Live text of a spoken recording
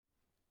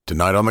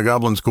Tonight on the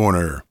Goblin's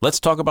Corner. Let's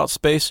talk about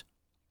space,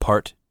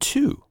 part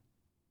 2.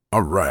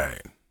 All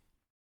right.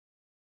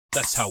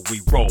 That's how we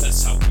roll.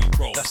 That's how we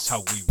roll. That's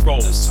how we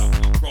roll. That's how we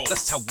roll.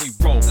 That's how we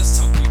roll. That's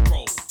how we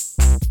roll.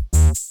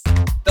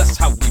 That's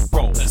how we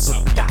roll. That's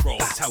how we roll.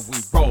 That's how we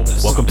roll.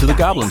 Welcome to the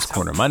Goblin's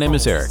Corner. My name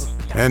is Eric.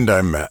 And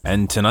I'm Matt.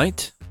 And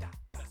tonight,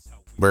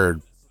 We're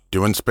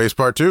doing Space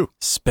Part 2.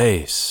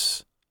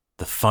 space,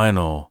 the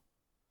final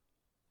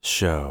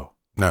show.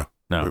 No.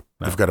 No.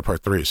 We've got a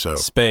Part 3, so.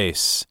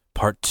 Space,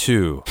 part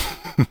 2.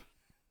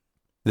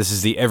 This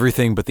is the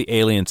Everything But the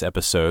Aliens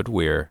episode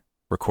we're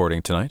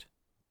recording tonight.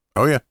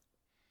 Oh, yeah.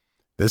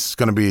 This is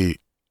going to be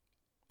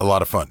a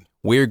lot of fun.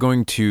 We're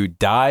going to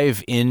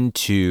dive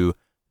into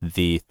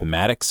the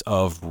thematics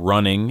of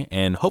running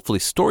and hopefully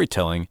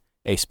storytelling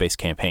a space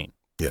campaign.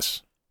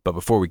 Yes. But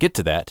before we get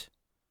to that,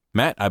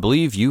 Matt, I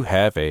believe you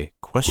have a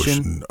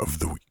Question of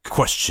the week.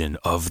 Question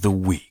of the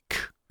week.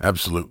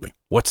 Absolutely.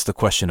 What's the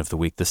question of the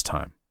week this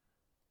time?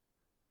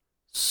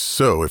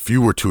 So, if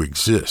you were to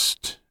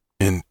exist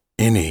in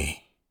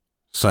any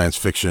science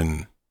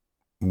fiction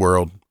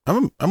world,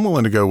 I'm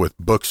willing to go with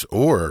books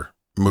or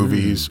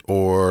movies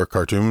or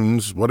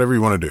cartoons, whatever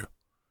you want to do.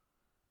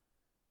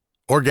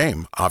 Or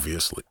game,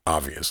 obviously.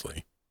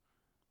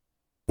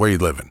 Where you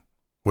living?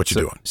 What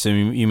you doing? So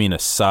you mean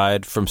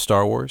aside from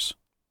Star Wars?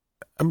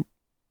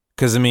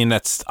 Because,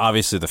 that's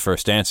obviously the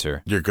first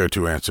answer. Your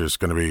go-to answer is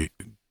going to be,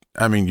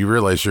 you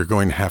realize you're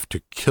going to have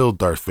to kill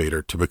Darth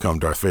Vader to become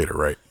Darth Vader,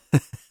 right?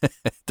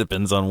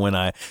 Depends on when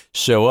I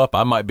show up.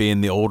 I might be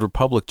in the Old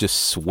Republic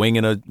just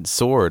swinging a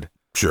sword.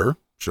 Sure.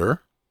 Just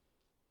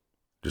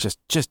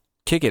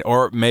kick it.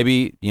 Or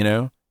maybe,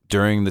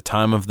 during the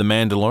time of The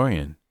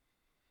Mandalorian,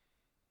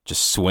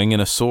 just swinging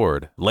a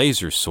sword.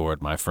 Laser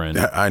sword, my friend.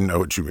 I know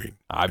what you mean.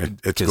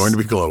 It's going to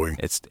be glowing.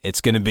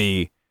 It's going to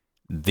be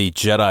the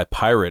Jedi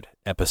Pirate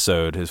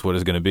episode is what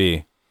it's going to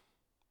be.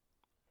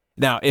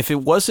 Now, if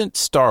it wasn't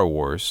Star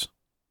Wars,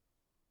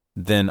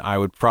 then I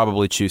would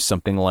probably choose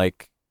something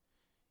like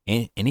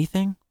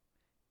anything.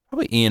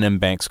 Probably Ian M.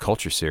 Banks'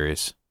 Culture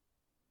series.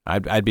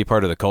 I'd be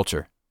part of the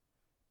culture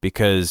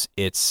because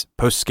it's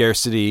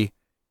post-scarcity.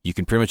 You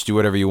can pretty much do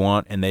whatever you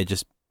want, and they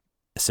just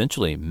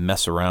essentially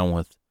mess around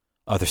with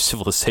other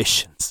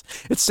civilizations.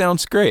 It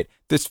sounds great.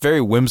 It's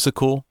very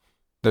whimsical.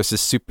 There's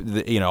this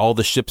all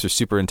the ships are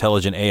super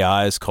intelligent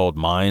AIs called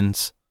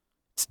mines.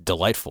 It's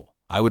delightful.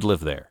 I would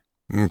live there.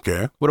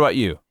 Okay. What about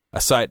you?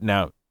 Aside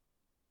now,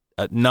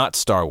 not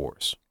Star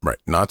Wars. Right.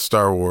 Not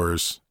Star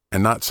Wars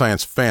and not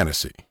science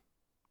fantasy.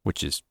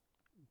 Which is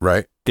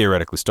right.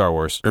 Theoretically Star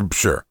Wars.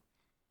 Sure.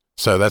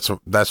 So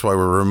that's why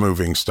we're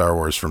removing Star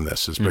Wars from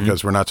this, is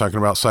because we're not talking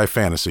about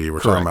sci-fantasy.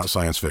 We're talking about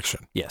science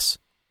fiction. Yes.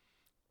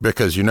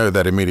 Because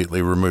that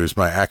immediately removes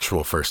my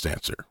actual first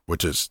answer,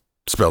 which is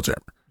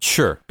Spelljammer.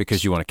 Sure,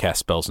 because you want to cast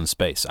spells in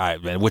space,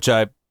 which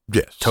I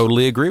yes.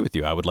 totally agree with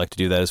you. I would like to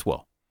do that as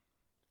well.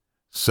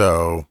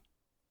 So,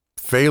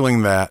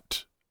 failing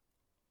that,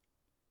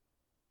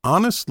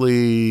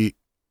 honestly,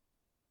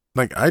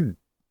 I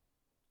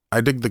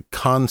dig the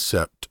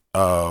concept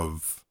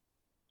of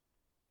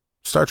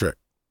Star Trek,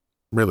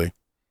 really.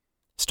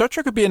 Star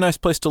Trek would be a nice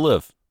place to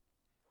live.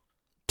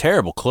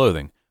 Terrible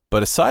clothing,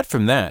 but aside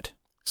from that...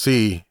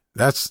 See,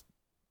 that's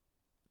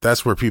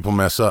where people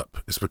mess up.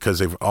 It's because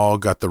they've all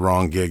got the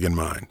wrong gig in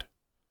mind.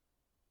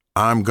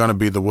 I'm going to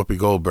be the Whoopi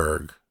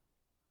Goldberg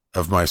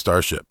of my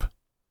starship.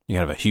 You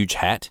have a huge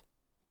hat?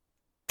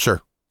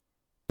 Sure.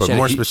 But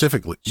more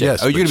specifically,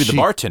 yes. Oh, you're going to be the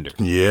bartender?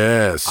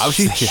 Yes.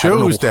 She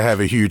chose to have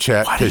a huge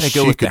hat because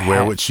she could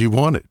wear what she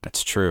wanted.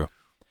 That's true.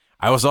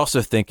 I was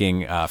also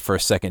thinking for a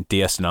second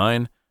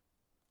DS9,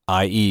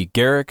 i.e.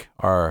 Garrick,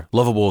 our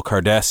lovable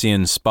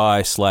Cardassian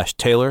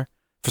spy/tailor.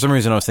 For some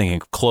reason, I was thinking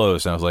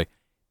clothes, and I was like,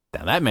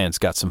 damn, that man's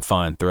got some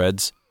fine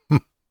threads.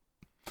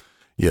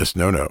 Yes,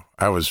 no.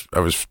 I was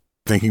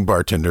thinking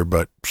bartender,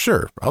 but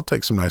sure, I'll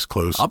take some nice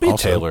clothes. I'll be a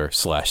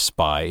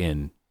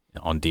tailor/spy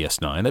on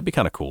DS9. That'd be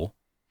kind of cool.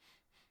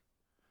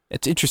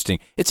 It's interesting.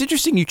 It's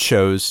interesting you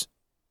chose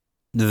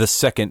the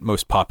second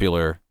most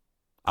popular,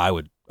 I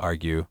would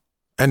argue,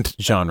 and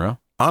genre.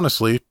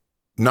 Honestly,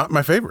 not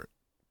my favorite,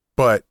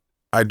 but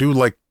I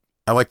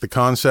like the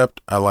concept.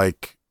 I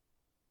like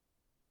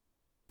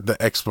the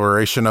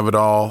exploration of it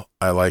all.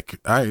 I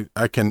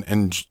can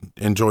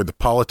enjoy the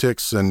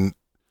politics and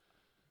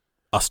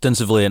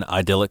ostensibly an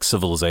idyllic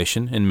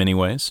civilization in many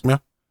ways. Yeah.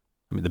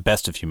 The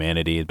best of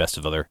humanity, the best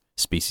of other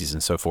species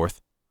and so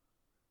forth.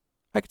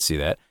 I could see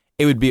that.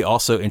 It would be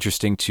also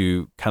interesting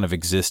to kind of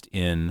exist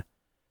in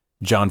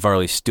John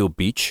Varley's Steel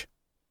Beach,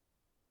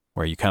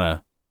 where you kind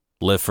of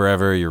live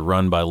forever. You're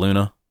run by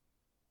Luna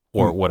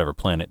or whatever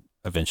planet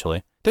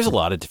eventually. There's a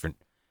lot of different,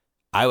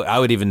 I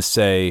would even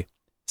say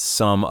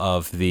some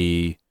of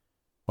the,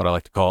 what I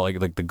like to call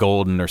like the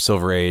golden or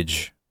silver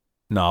age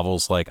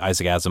novels, like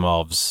Isaac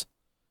Asimov's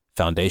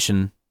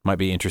Foundation might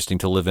be interesting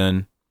to live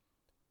in.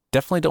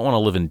 Definitely don't want to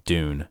live in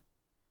Dune.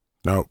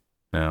 No,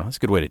 that's a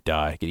good way to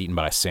die. Get eaten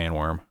by a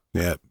sandworm.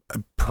 Yeah,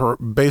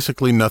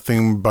 basically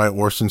nothing by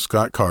Orson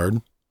Scott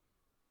Card.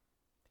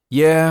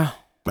 Yeah,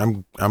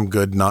 I'm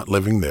good not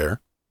living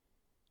there.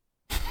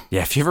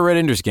 Yeah, if you ever read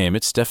Ender's Game,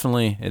 it's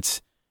definitely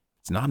it's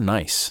not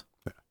nice.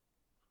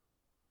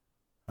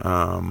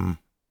 No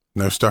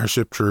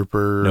Starship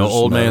Troopers. No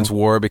Old Man's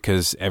War,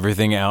 because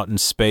everything out in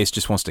space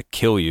just wants to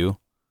kill you.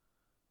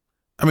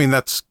 I mean,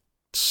 that's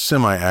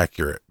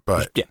semi-accurate,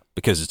 but Yeah,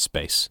 because it's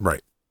space.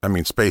 right. I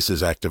mean, space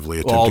is actively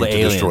attempting All the to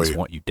destroy aliens you.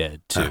 want you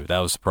dead too. That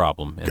was the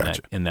problem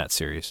Gotcha. in that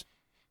series.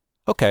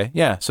 Okay,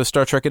 yeah. So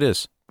Star Trek it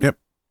is. Yep.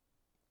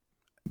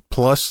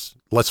 Plus,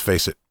 let's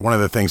face it, one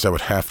of the things I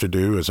would have to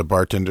do as a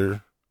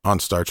bartender on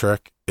Star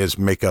Trek is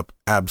make up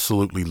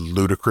absolutely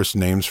ludicrous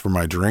names for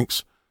my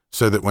drinks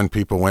so that when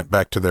people went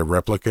back to their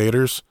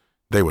replicators,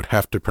 they would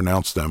have to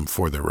pronounce them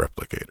for their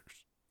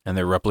replicators. And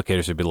their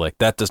replicators would be like,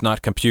 "That does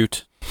not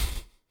compute."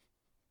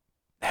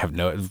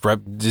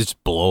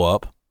 Just blow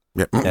up.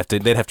 Yep.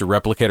 They'd have to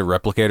replicate a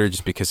replicator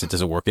just because it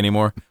doesn't work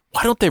anymore.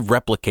 Why don't they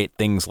replicate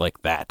things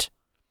like that?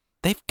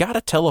 They've got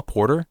a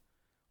teleporter.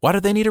 Why do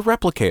they need a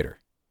replicator?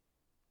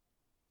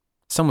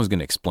 Someone's going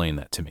to explain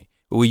that to me.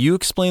 Will you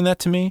explain that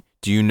to me?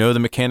 Do you know the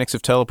mechanics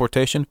of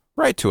teleportation?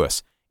 Write to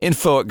us.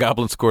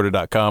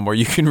 info@goblinsquarter.com, or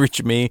you can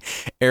reach me,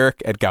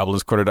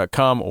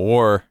 eric@goblinsquarter.com,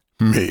 or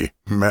Me,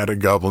 Matt at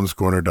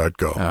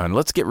goblinscorner.com. and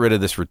let's get rid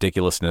of this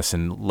ridiculousness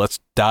and let's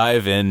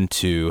dive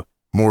into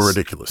More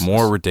ridiculous.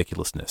 more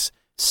ridiculousness.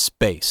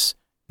 Space.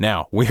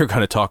 Now, we are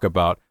going to talk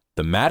about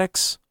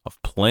thematics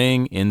of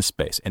playing in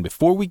space. And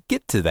before we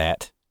get to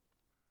that,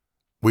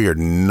 We are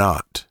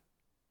not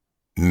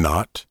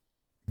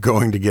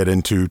going to get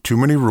into too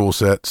many rule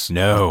sets.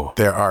 no.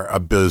 There are a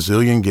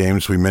bazillion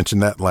games. We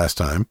mentioned that last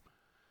time.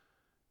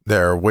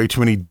 There are way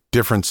too many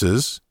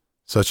differences,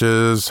 such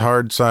as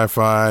hard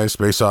sci-fi,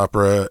 space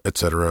opera,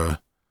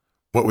 etc.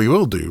 What we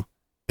will do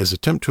is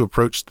attempt to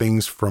approach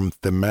things from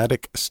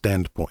thematic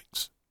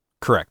standpoints.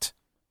 Correct.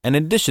 And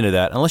in addition to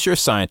that, unless you're a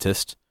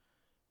scientist,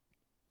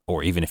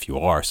 or even if you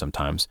are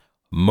sometimes,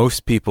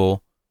 most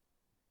people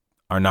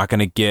are not going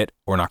to get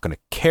or not going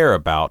to care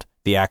about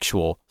the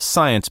actual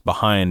science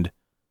behind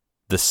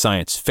the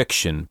science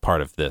fiction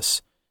part of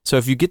this. So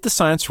if you get the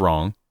science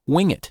wrong,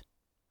 wing it.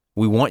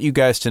 We want you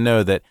guys to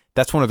know that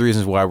that's one of the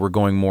reasons why we're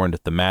going more into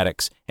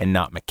thematics and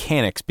not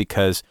mechanics,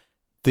 because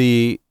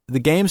the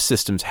game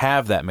systems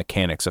have that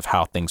mechanics of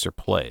how things are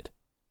played.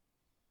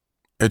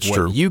 It's What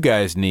true. you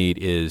guys need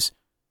is,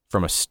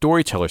 from a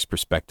storyteller's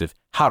perspective,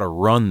 how to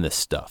run this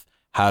stuff,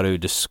 how to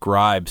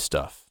describe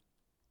stuff,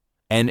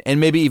 and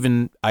maybe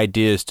even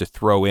ideas to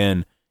throw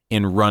in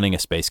running a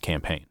space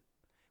campaign.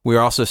 We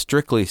are also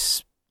strictly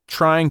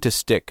trying to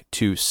stick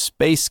to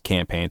space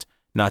campaigns,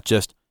 not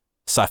just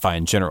sci-fi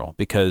in general,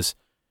 because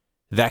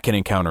that can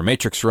encounter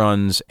matrix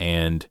runs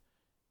and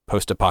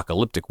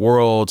post-apocalyptic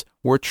worlds.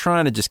 We're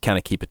trying to just kind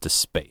of keep it to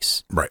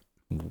space. Right.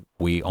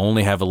 We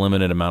only have a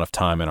limited amount of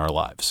time in our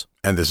lives.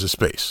 And this is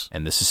space.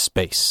 And this is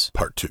space,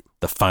 Part 2.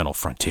 the final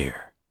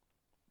frontier.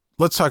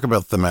 Let's talk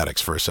about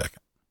thematics for a second.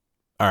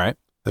 All right.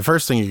 The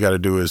first thing you got to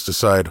do is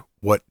decide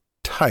what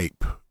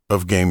type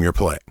of game you're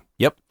playing.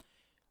 Yep.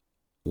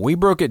 We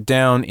broke it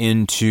down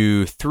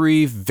into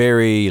 3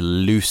 very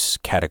loose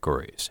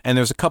categories. And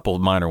there's a couple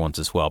of minor ones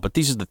as well, but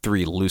these are the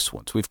 3 loose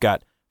ones. We've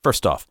got,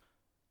 first off,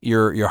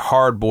 your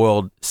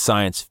hard-boiled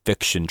science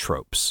fiction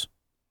tropes.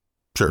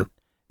 Sure.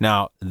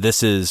 Now,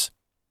 this is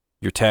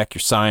your tech,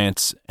 your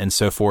science, and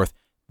so forth.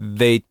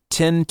 They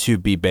tend to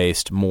be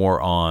based more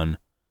on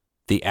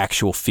the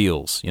actual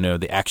fields,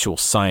 the actual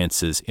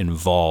sciences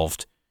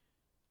involved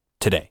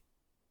today,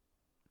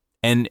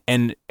 and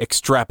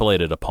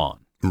extrapolated upon.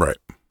 Right.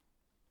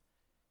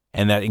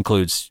 And that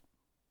includes,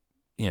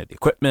 the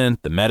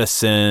equipment, the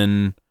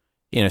medicine,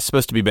 it's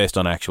supposed to be based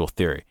on actual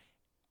theory.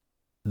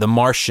 The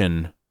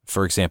Martian,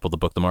 for example, the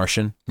book The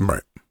Martian,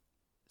 Right.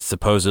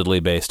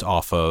 supposedly based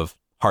off of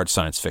hard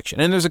science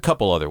fiction. And there's a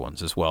couple other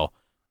ones as well.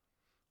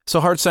 So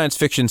hard science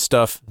fiction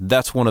stuff,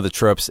 that's one of the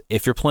tropes.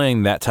 If you're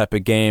playing that type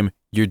of game,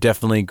 you're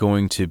definitely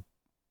going to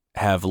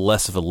have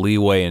less of a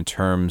leeway in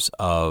terms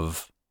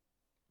of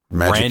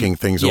Magicking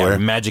things away.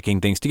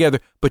 magicking things together,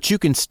 but you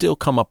can still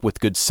come up with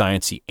good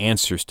sciencey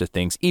answers to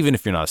things, even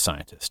if you're not a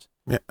scientist.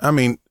 Yeah, I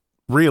mean,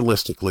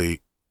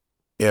 realistically,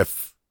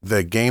 if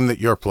the game that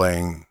you're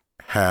playing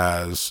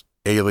has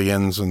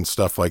aliens and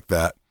stuff like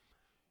that,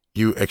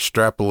 you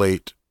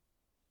extrapolate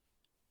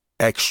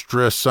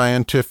extra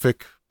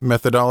scientific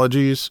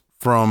methodologies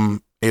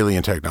from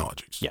alien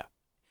technologies. Yeah.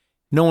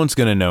 No one's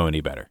going to know any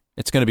better.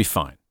 It's going to be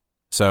fine.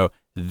 So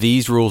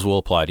these rules will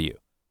apply to you.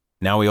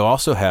 Now we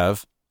also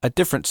have a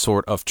different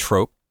sort of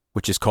trope,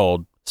 which is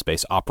called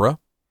space opera.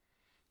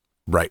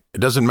 Right.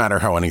 It doesn't matter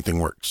how anything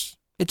works.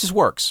 It just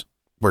works.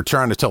 We're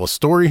trying to tell a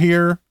story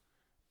here,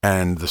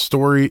 and the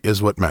story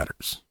is what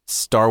matters.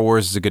 Star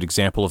Wars is a good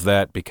example of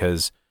that,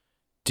 because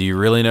do you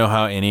really know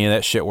how any of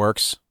that shit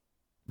works?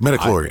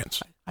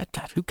 Midichlorians.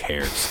 Who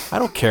cares? I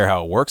don't care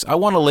how it works. I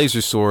want a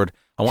laser sword.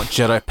 I want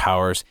Jedi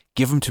powers.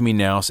 Give them to me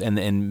now,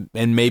 and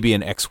maybe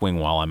an X-wing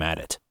while I'm at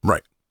it.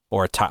 Right.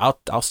 Or a TIE.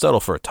 I'll settle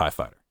for a TIE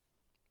fighter.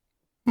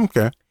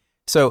 Okay.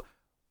 So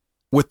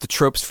with the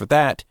tropes for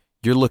that,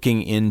 you're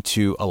looking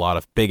into a lot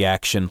of big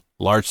action,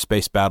 large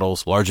space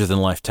battles, larger than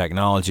life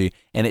technology,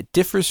 and it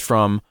differs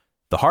from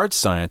the hard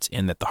science,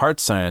 in that the hard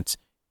science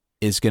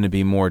is going to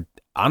be more,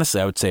 honestly,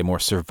 I would say more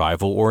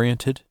survival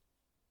oriented.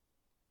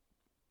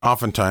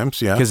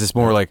 Oftentimes, yeah. Because it's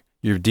more like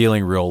you're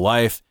dealing real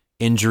life.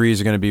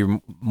 Injuries are going to be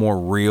more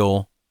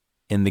real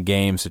in the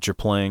games that you're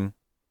playing.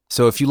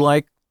 So if you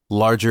like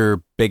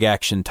larger, big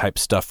action type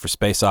stuff for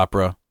space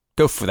opera,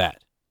 go for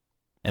that.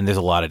 And there's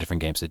a lot of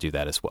different games that do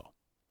that as well.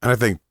 And I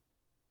think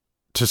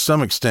to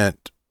some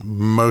extent,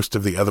 most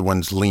of the other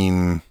ones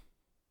lean,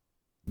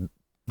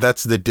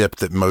 that's the dip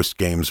that most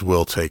games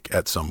will take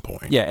at some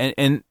point. Yeah,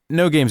 and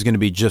no game's going to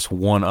be just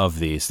one of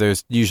these.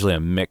 There's usually a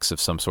mix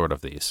of some sort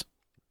of these.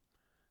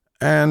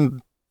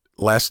 And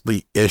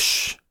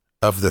lastly-ish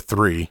of the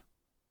three,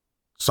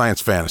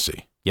 science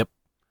fantasy. Yep.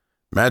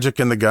 Magic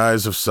in the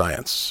guise of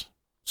science.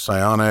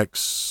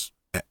 Psionics,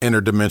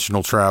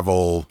 interdimensional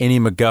travel. Any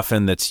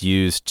MacGuffin that's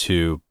used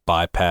to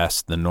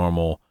bypass the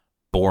normal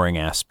boring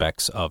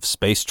aspects of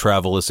space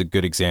travel is a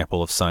good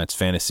example of science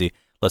fantasy.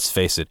 Let's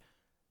face it,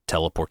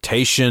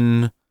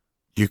 teleportation.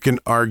 You can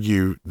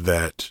argue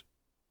that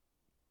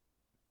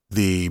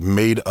the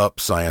made-up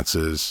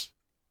sciences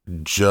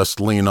just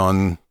lean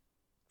on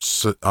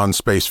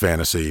space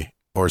fantasy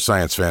or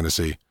science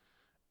fantasy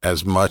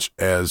as much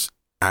as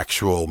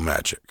actual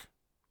magic.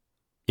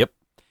 Yep.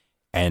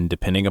 And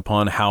depending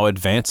upon how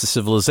advanced the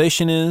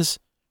civilization is,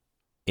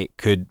 it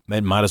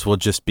might as well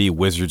just be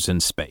wizards in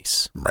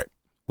space. Right.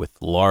 With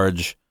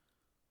large,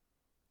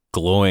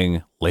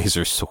 glowing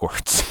laser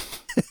swords.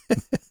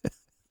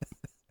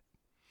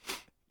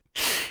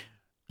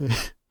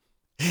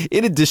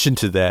 In addition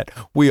to that,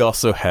 we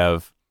also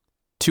have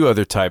two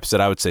other types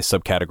that I would say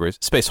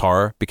subcategories. Space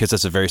horror, because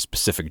that's a very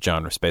specific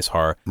genre, space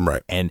horror.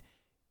 Right. And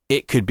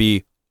it could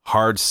be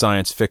hard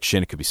science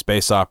fiction, it could be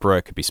space opera,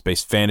 it could be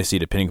space fantasy,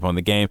 depending upon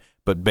the game.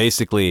 But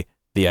basically,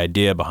 the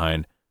idea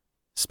behind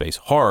space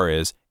horror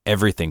is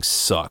everything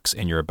sucks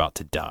and you're about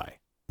to die.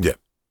 Yeah.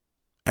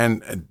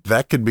 And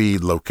that could be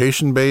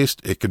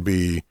location-based. It could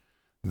be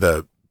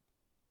the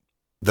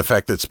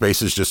fact that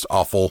space is just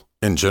awful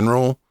in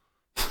general.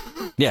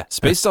 Yeah,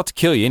 space is out to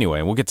kill you anyway,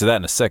 and we'll get to that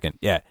in a second.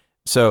 Yeah.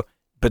 So,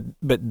 but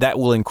that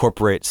will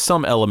incorporate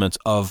some elements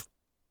of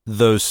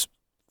those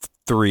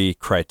three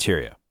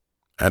criteria.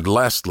 And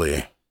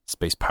lastly,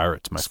 space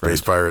pirates, my friend.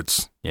 Space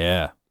pirates.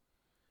 Yeah.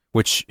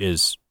 Which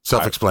is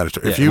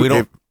self-explanatory.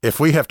 Yeah, if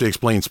we have to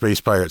explain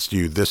space pirates to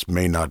you, this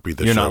may not be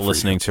the show. You're not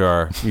listening to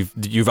our.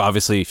 You've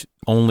obviously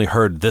only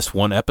heard this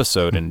one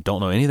episode and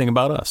don't know anything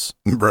about us.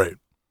 Right.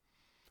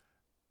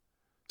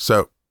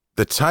 So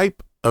the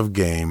type of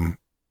game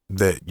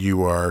that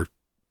you are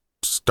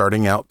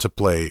starting out to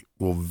play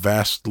will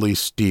vastly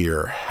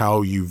steer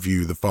how you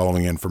view the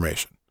following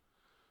information.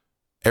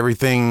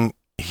 Everything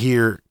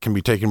here can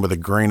be taken with a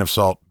grain of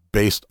salt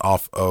based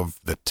off of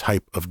the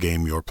type of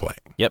game you're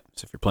playing. Yep.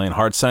 So if you're playing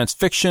hard science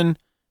fiction,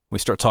 we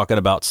start talking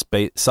about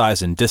space,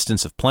 size and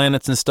distance of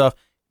planets and stuff,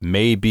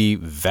 may be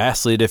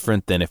vastly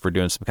different than if we're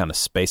doing some kind of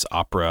space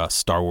opera,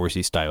 Star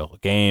Wars-y style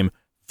game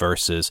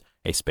versus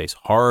a space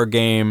horror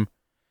game.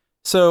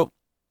 So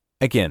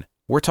again,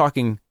 we're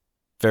talking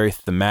very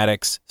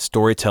thematics,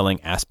 storytelling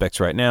aspects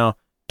right now.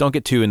 Don't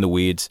get too in the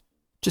weeds.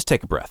 Just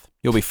take a breath.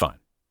 You'll be fine.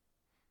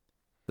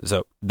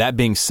 So that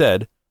being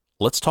said,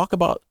 let's talk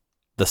about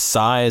the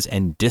size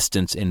and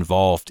distance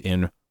involved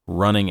in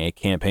running a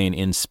campaign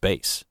in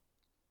space.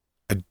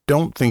 I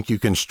don't think you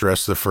can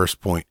stress the first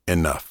point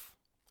enough.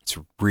 It's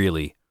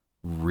really,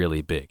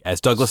 really big.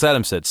 As Douglas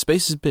Adams said,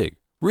 space is big,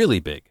 really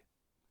big.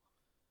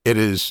 It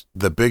is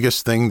the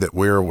biggest thing that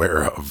we're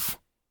aware of.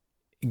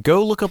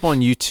 Go look up on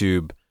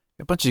YouTube.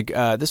 A bunch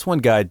of this one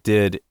guy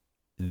did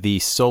the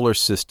solar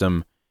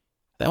system.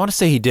 I want to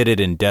say he did it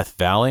in Death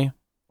Valley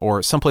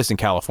or someplace in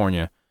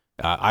California,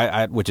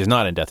 which is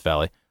not in Death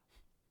Valley.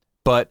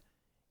 But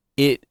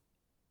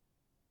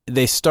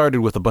they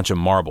started with a bunch of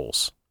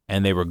marbles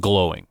and they were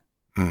glowing.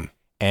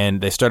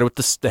 And they started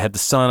with they had the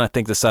sun, I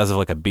think the size of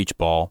like a beach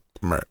ball.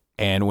 Right.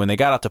 And when they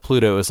got out to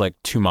Pluto, it was like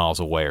 2 miles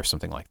away or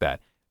something like that.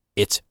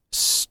 It's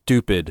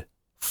stupid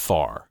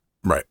far.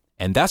 Right.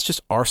 And that's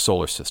just our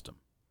solar system.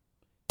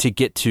 To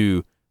get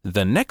to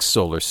the next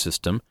solar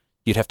system,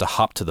 you'd have to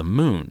hop to the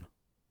moon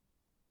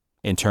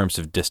in terms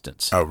of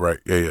distance. Oh, right.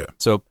 Yeah, yeah.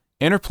 So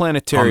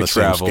interplanetary on the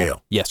travel. Same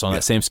scale. Yes, on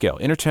that same scale.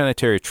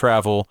 Interplanetary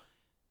travel,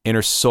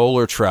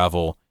 intersolar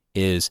travel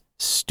is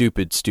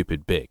stupid,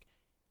 stupid big.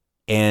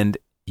 And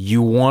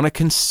you want to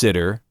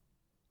consider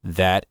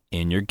that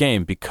in your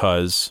game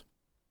because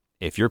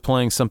if you're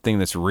playing something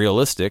that's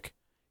realistic,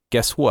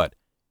 guess what?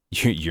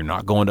 You're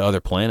not going to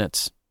other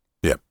planets.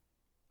 Yep.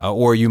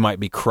 Or you might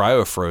be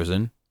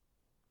cryo-frozen.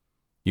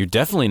 You're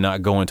definitely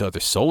not going to other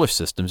solar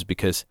systems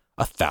because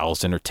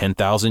 1,000 or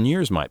 10,000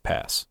 years might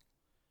pass.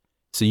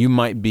 So you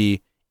might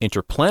be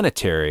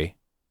interplanetary,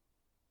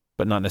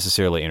 but not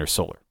necessarily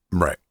intersolar.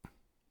 Right.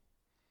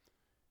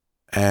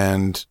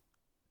 And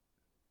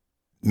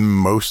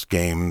most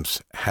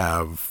games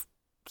have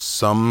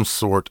some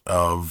sort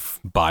of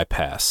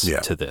bypass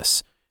to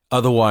this.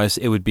 Otherwise,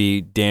 it would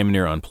be damn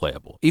near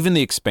unplayable. Even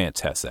The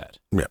Expanse has that.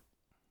 Yeah.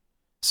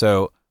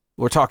 So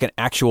we're talking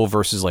actual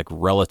versus like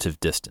relative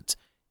distance.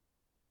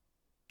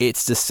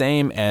 It's the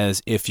same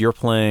as if you're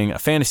playing a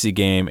fantasy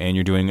game and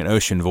you're doing an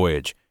ocean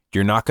voyage.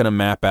 You're not going to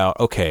map out,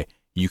 okay,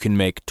 you can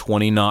make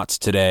 20 knots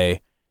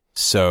today,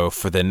 so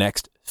for the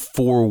next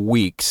 4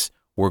 weeks,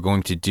 we're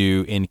going to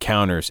do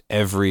encounters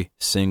every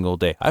single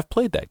day. I've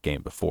played that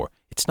game before.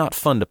 It's not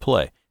fun to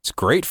play. It's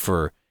great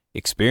for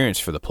experience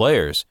for the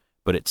players,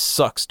 but it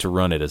sucks to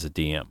run it as a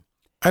DM.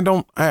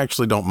 I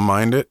actually don't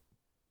mind it,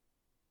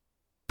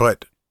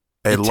 but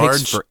it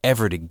takes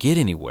forever to get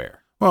anywhere.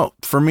 Well,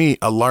 for me,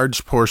 a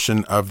large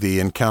portion of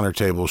the encounter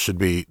table should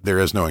be there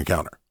is no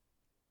encounter.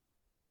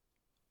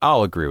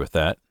 I'll agree with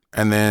that.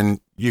 And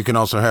then you can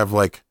also have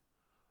like,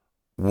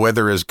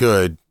 weather is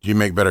good, you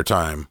make better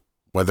time.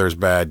 Weather is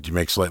bad, you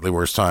make slightly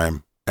worse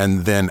time.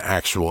 And then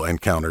actual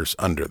encounters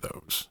under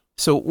those.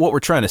 So what we're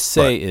trying to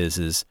say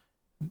is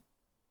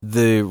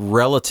the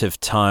relative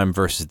time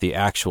versus the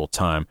actual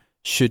time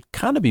should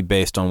kind of be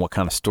based on what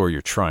kind of story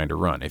you're trying to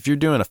run. If you're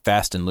doing a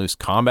fast and loose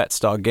combat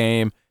style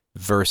game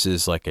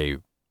versus like a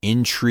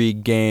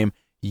intrigue game,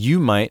 you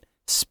might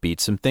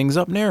speed some things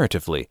up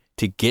narratively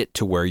to get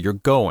to where you're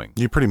going.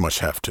 You pretty much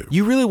have to.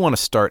 You really want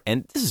to start,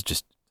 and this is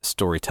just a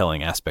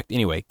storytelling aspect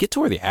anyway, get to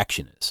where the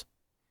action is.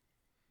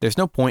 There's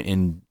no point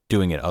in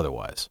doing it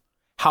otherwise.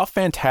 How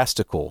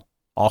fantastical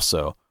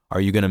also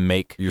are you going to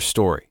make your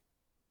story?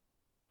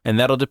 And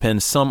that'll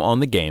depend some on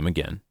the game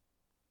again.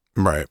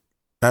 Right.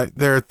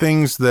 There are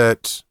things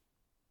that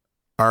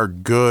are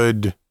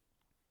good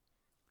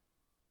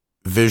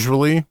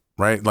visually,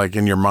 right? Like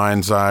in your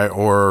mind's eye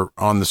or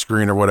on the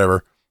screen or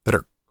whatever, that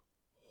are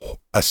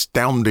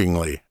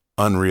astoundingly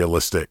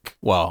unrealistic.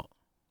 Well,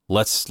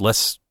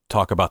 let's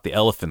talk about the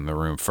elephant in the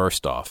room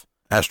first off.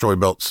 Asteroid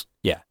belts.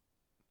 Yeah.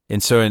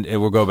 And so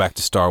we'll go back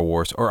to Star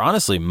Wars, or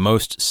honestly,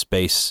 most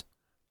space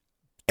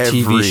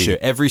TV show,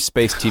 every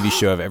space TV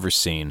show I've ever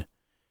seen,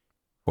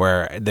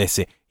 where they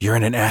say, you're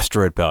in an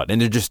asteroid belt, and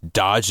they're just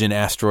dodging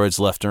asteroids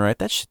left and right.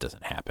 That shit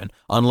doesn't happen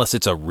unless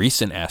it's a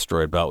recent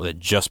asteroid belt that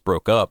just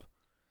broke up.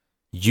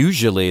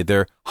 Usually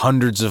they're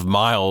hundreds of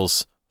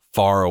miles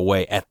far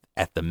away at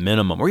the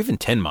minimum, or even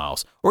 10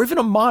 miles, or even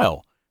a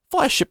mile.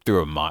 Fly a ship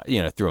through a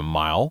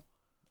mile.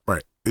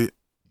 Right.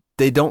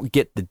 They don't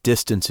get the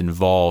distance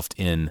involved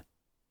in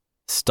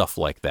stuff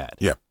like that.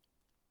 Yeah.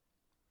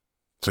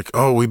 It's like,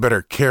 oh, we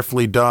better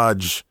carefully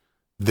dodge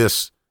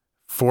this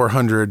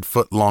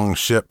 400-foot-long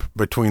ship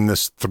between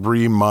this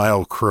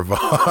 3-mile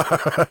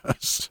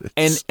crevasse.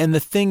 And the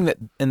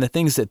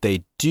things that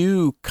they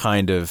do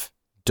kind of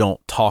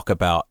don't talk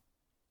about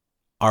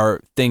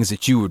are things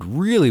that you would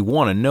really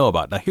want to know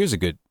about. Now, here's a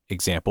good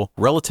example: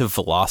 relative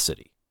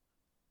velocity.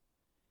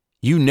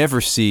 You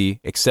never see,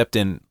 except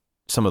in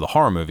some of the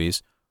horror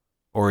movies,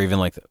 or even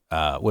like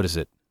what is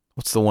it?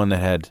 What's the one that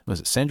had,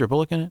 was it Sandra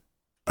Bullock in it?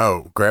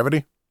 Oh,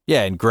 Gravity?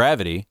 Yeah, in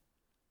Gravity.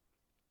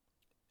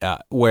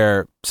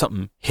 Where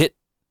something hit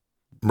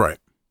right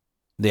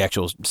the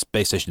actual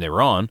space station they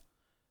were on.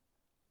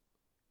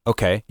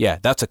 Okay, yeah,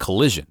 that's a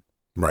collision.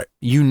 Right.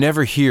 You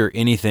never hear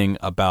anything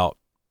about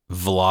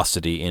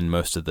velocity in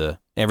most of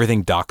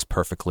everything docks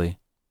perfectly.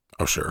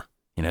 Oh, sure.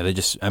 You know, they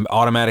just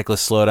automatically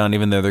slow down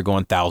even though they're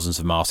going thousands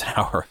of miles an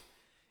hour.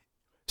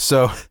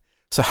 So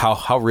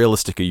how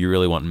realistic are you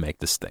really wanting to make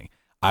this thing?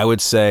 I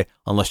would say,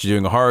 unless you're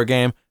doing a horror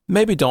game,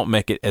 maybe don't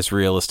make it as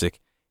realistic.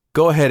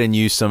 Go ahead and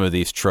use some of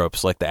these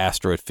tropes like the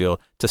asteroid field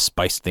to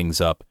spice things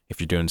up if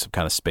you're doing some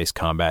kind of space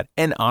combat.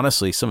 And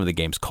honestly, some of the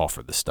games call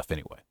for this stuff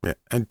anyway. Yeah,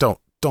 and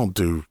don't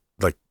do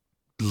like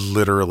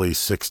literally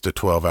 6 to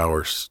 12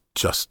 hours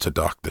just to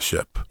dock the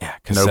ship. Yeah,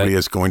 nobody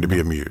is going to be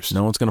amused.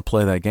 No one's going to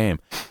play that game.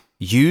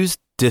 Use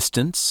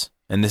distance,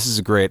 and this is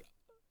a great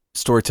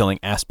storytelling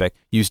aspect.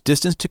 Use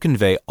distance to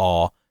convey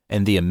awe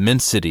and the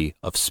immensity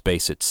of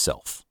space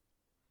itself.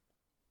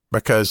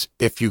 Because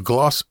if you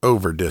gloss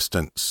over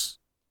distance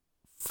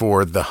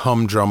for the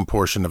humdrum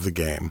portion of the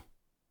game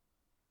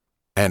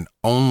and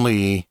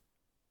only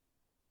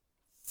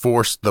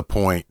force the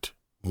point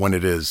when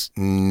it is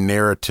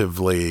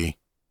narratively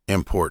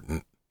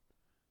important,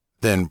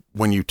 then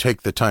when you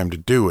take the time to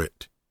do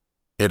it,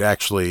 it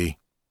actually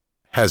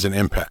has an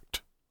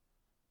impact.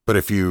 But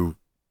if you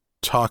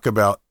talk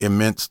about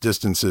immense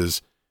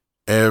distances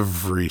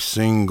every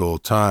single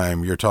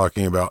time you're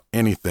talking about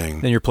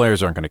anything, then your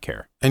players aren't going to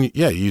care. And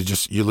yeah,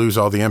 you lose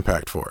all the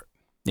impact for it.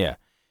 Yeah.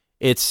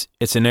 It's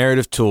a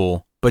narrative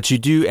tool, but you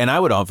do, and I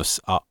would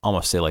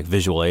almost say like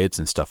visual aids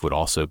and stuff would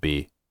also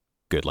be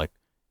good. Like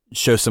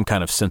show some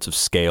kind of sense of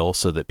scale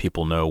so that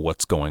people know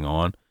what's going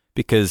on,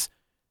 because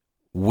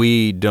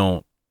we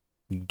don't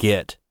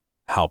get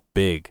how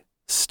big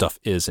stuff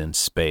is in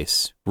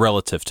space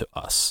relative to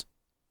us.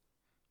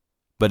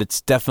 But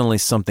it's definitely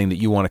something that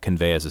you want to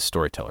convey as a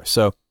storyteller.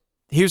 So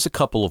here's a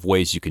couple of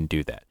ways you can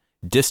do that.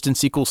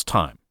 Distance equals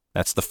time.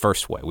 That's the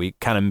first way. We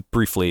kind of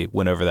briefly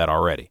went over that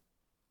already.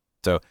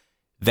 So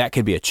that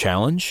could be a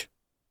challenge,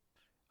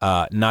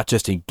 not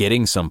just in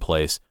getting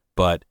someplace,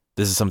 but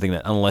this is something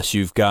that unless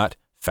you've got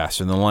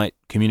faster than light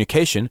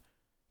communication,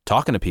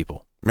 talking to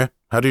people. Yeah.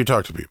 How do you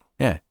talk to people?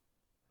 Yeah.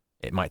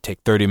 It might take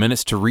 30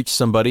 minutes to reach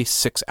somebody,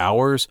 6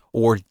 hours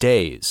or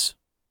days.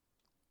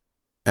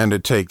 And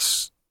it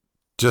takes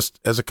just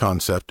as a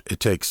concept, it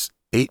takes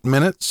 8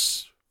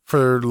 minutes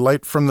for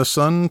light from the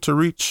sun to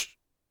reach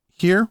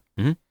here.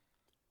 Mhm.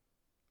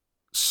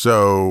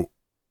 So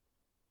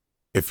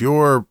if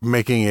you're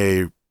making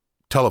a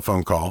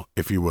telephone call,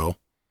 if you will,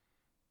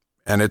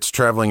 and it's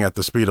traveling at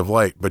the speed of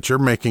light, but you're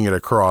making it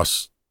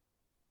across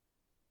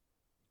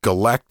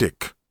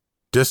galactic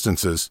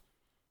distances,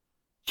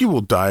 you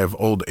will die of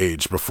old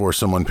age before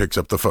someone picks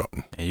up the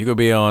phone. And you could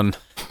be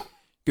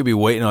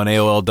waiting on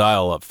AOL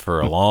dial-up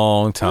for a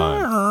long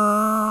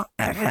time.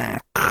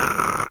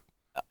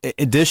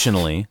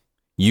 Additionally,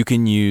 you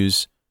can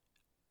use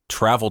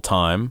travel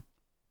time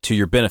to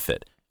your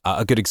benefit.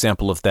 A good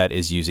example of that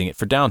is using it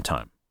for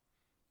downtime.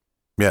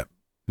 Yeah.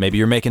 Maybe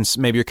your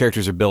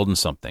characters are building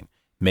something.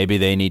 Maybe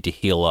they need to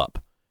heal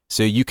up.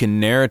 So you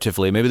can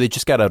narratively, maybe they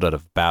just got out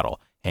of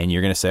battle, and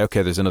you're going to say,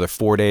 okay, there's another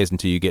 4 days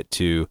until you get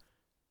to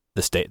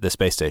the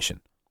space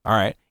station. All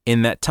right.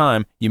 In that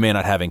time, you may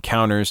not have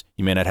encounters.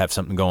 You may not have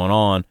something going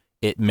on.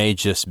 It may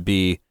just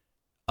be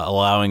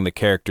allowing the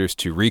characters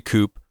to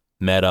recoup,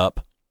 med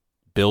up,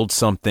 build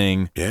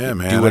something. Yeah,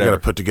 man. I got to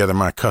put together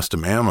my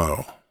custom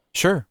ammo.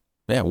 Sure.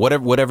 Yeah.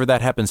 Whatever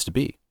that happens to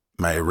be.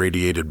 My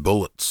irradiated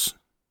bullets.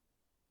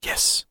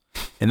 Yes.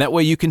 And that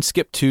way you can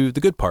skip to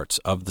the good parts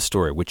of the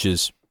story, which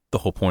is the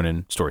whole point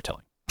in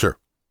storytelling. Sure.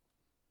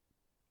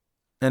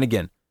 And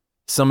again,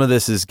 some of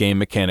this is game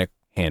mechanic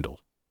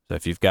handled. So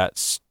if you've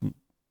got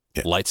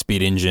light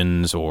speed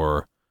engines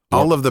or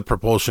all of the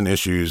propulsion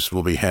issues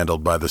will be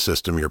handled by the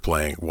system you're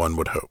playing, one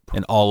would hope.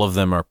 And all of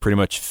them are pretty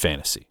much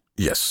fantasy.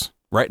 Yes.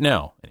 Right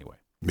now, anyway.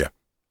 Yeah.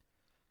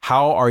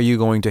 How are you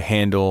going to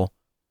handle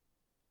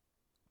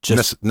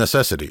just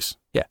necessities?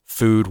 Yeah,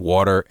 food,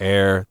 water,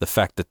 air, the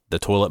fact that the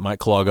toilet might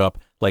clog up.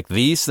 Like,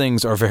 these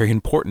things are very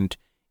important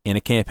in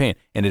a campaign.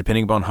 And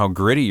depending upon how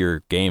gritty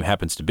your game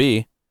happens to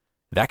be,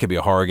 that could be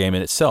a horror game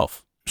in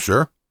itself.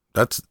 Sure.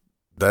 That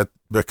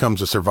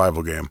becomes a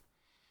survival game.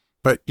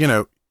 But,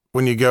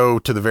 when you go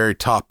to the very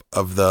top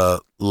of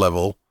the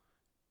level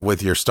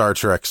with your Star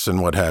Treks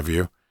and what have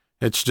you,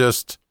 it's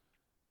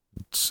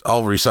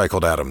all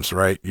recycled atoms,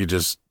 right? You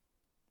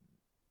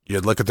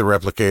look at the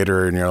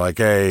replicator and you're like,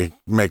 hey,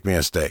 make me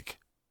a steak.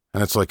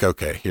 And it's like,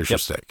 okay, here's your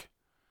steak.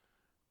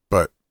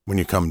 But when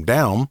you come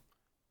down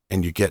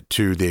and you get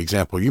to the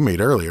example you made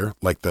earlier,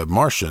 like the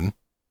Martian,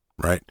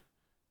 right?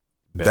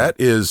 Yeah. That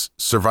is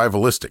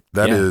survivalistic.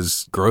 That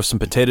is... grow some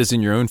potatoes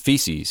in your own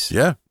feces.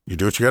 Yeah, you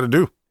do what you got to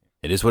do.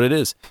 It is what it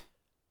is.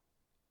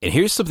 And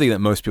here's something that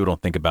most people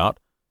don't think about.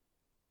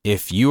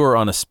 If you are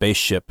on a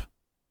spaceship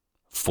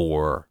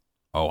for,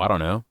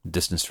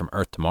 distance from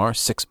Earth to Mars,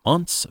 6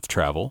 months of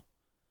travel,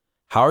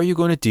 how are you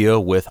going to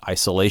deal with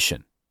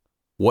isolation?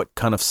 What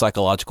kind of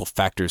psychological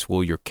factors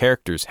will your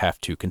characters have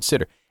to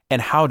consider?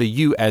 And how do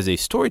you, as a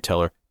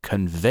storyteller,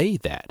 convey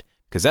that?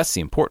 Because that's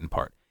the important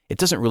part. It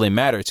doesn't really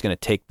matter. It's going to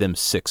take them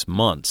 6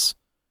 months.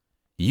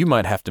 You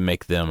might have to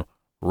make them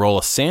roll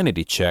a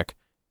sanity check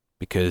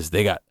because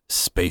they got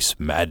space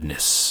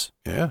madness.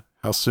 Yeah.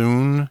 How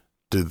soon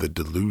do the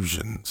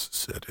delusions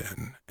set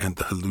in and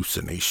the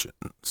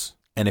hallucinations?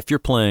 And if you're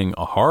playing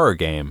a horror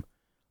game,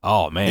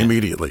 oh man.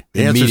 Immediately.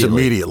 The answer is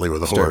immediately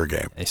with a horror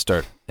game. They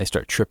start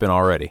tripping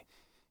already.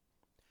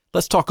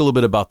 Let's talk a little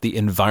bit about the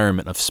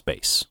environment of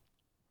space.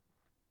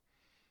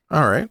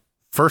 All right.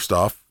 First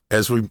off,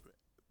 as we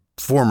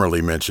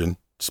formerly mentioned,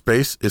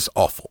 space is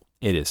awful.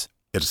 It is.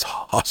 It is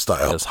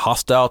hostile. It is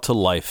hostile to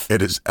life.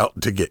 It is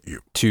out to get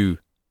you. To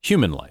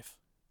human life.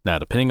 Now,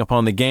 depending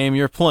upon the game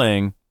you're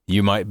playing,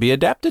 you might be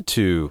adapted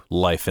to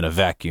life in a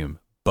vacuum,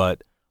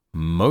 but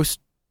most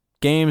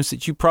games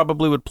that you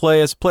probably would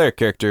play as a player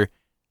character,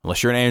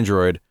 unless you're an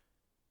android,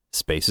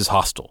 space is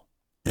hostile.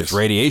 There's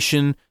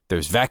radiation,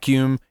 there's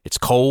vacuum, it's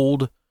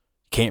cold, you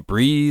can't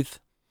breathe.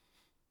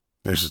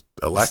 There's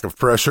a lack of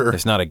pressure.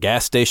 There's not a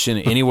gas station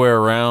anywhere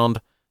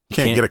around. You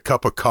can't get a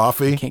cup of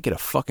coffee. You can't get a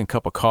fucking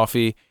cup of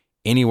coffee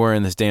anywhere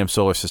in this damn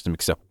solar system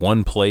except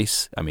one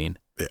place. I mean,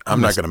 I'm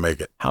not going to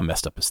make it. How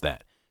messed up is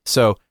that?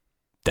 So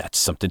that's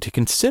something to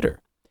consider.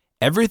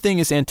 Everything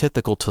is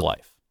antithetical to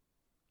life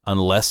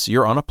unless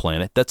you're on a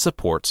planet that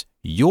supports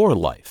your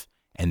life.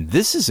 And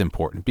this is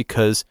important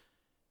because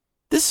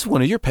this is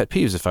one of your pet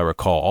peeves, if I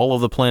recall. All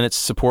of the planets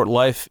support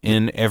life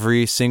in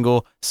every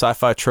single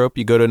sci-fi trope.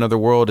 You go to another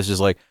world, it's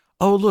just like,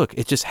 oh, look,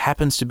 it just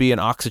happens to be an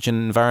oxygen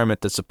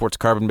environment that supports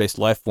carbon-based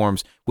life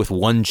forms with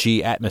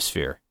 1G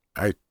atmosphere.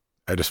 I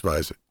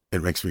despise it.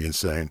 It makes me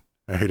insane.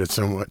 I hate it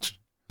so much.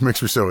 It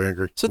makes me so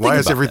angry. So why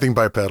is everything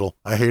bipedal?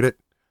 I hate it.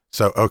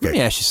 So, okay. Let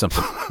me ask you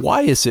something.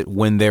 Why is it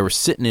when they were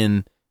sitting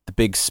in the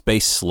big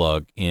space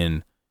slug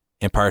in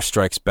Empire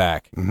Strikes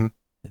Back,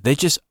 they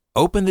just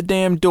open the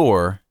damn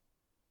door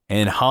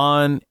and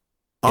Han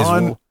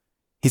is...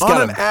 He's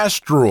got an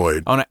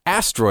asteroid. On an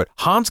asteroid.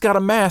 Han's got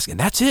a mask, and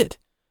that's it.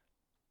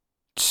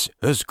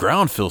 This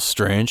ground feels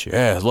strange.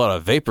 Yeah, there's a lot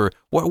of vapor.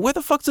 Where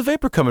the fuck's the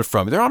vapor coming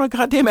from? They're on a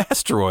goddamn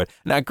asteroid.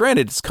 Now,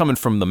 granted, it's coming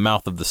from the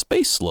mouth of the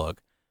space slug.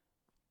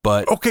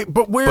 But okay,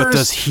 but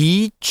does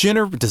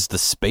the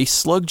space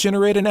slug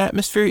generate an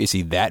atmosphere? Is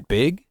he that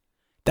big?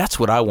 That's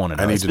what I want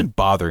to know. It's been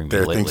bothering me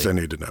lately. There are things I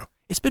need to know.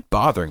 It's been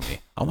bothering me.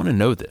 I want to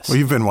know this. Well,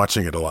 you've been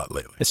watching it a lot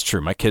lately. It's true.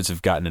 My kids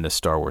have gotten into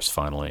Star Wars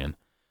finally, and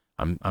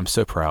I'm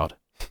so proud.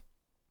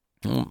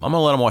 I'm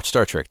gonna let them watch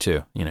Star Trek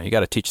too. You know, you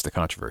got to teach the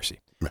controversy.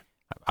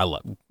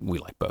 We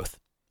like both,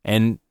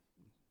 and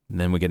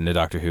then we get into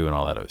Doctor Who and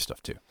all that other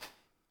stuff too.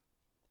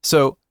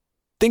 So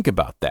think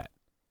about that.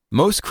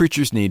 Most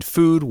creatures need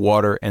food,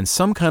 water, and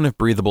some kind of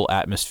breathable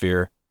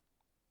atmosphere.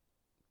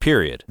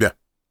 Period. Yeah.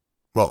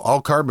 Well,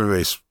 all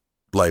carbon-based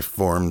life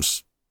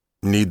forms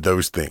need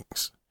those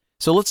things.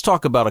 So let's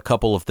talk about a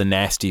couple of the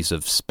nasties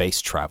of space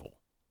travel.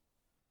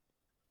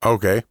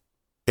 Okay.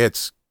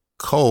 It's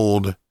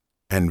cold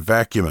and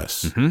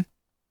vacuumous. Mm-hmm.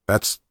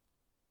 That's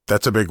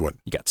a big one.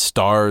 You got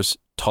stars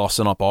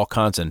tossing up all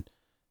kinds of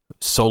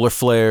solar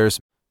flares,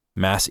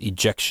 mass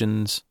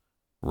ejections,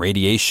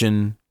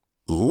 radiation.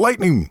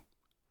 Lightning.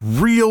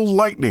 Real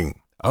lightning.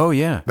 Oh,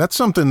 yeah. That's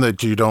something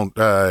that you don't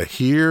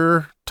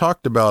hear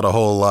talked about a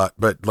whole lot,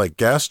 but like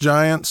gas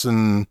giants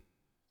and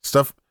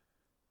stuff,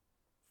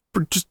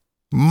 just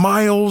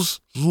miles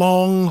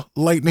long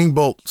lightning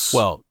bolts.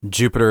 Well,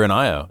 Jupiter and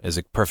Io is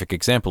a perfect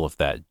example of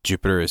that.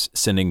 Jupiter is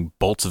sending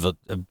bolts of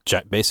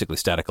basically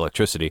static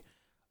electricity,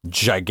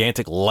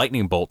 gigantic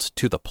lightning bolts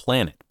to the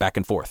planet, back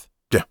and forth.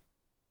 Yeah.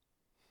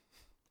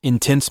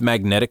 Intense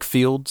magnetic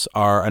fields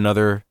are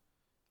another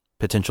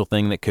potential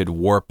thing that could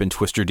warp and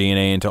twist your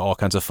DNA into all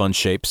kinds of fun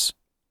shapes.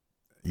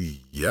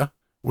 Yeah.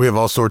 We have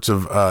all sorts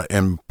of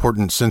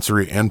important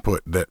sensory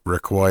input that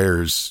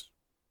requires,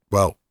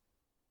 well,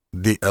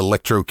 the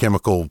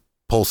electrochemical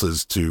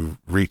pulses to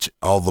reach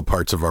all the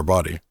parts of our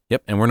body.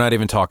 Yep, and we're not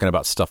even talking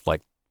about stuff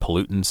like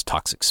pollutants,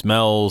 toxic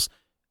smells.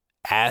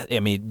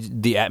 I mean,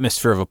 the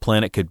atmosphere of a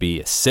planet could be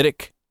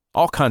acidic,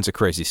 all kinds of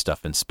crazy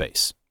stuff in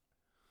space.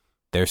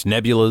 There's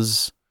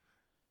nebulas.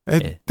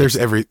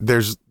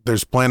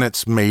 There's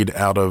planets made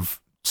out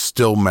of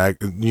still made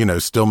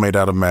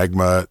out of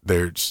magma.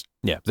 We're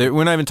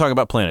not even talking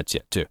about planets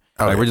yet, too.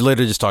 Okay. Like, we're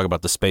literally just talking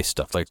about the space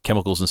stuff, like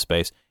chemicals in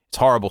space. It's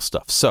horrible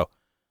stuff. So,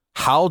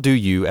 how do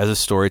you, as a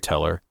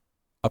storyteller,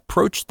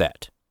 approach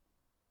that?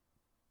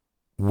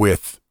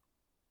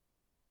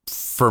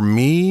 For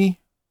me,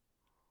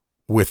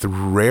 with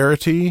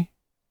rarity,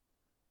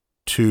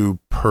 to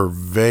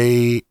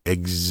purvey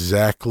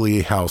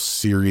exactly how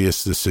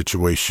serious the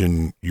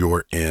situation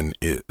you're in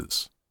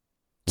is.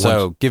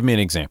 So, give me an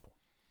example.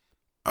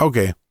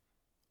 Okay.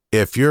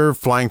 If you're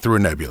flying through a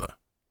nebula,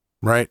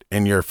 right,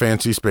 in your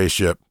fancy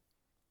spaceship,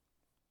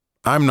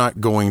 I'm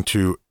not going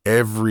to,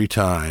 every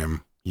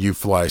time you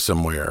fly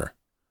somewhere,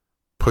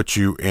 put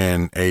you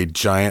in a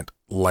giant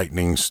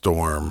lightning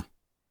storm.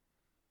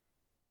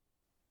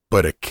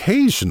 But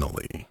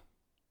occasionally,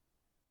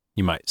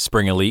 you might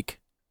spring a leak.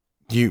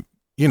 You've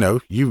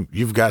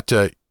got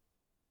to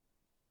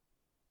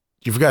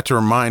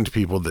remind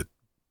people that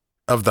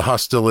of the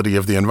hostility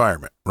of the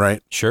environment,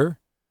 right? Sure.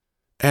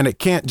 And it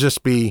can't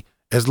just be,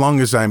 as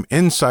long as I'm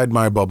inside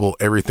my bubble,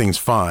 everything's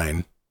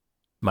fine.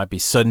 Might be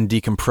sudden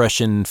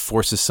decompression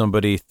forces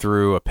somebody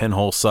through a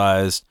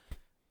pinhole-sized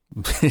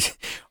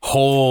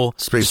hole.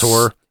 Space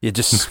horror. It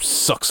just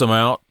sucks them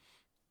out.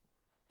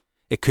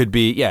 It could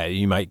be,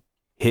 you might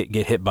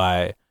get hit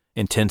by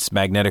intense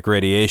magnetic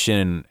radiation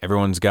and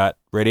everyone's got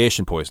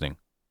radiation poisoning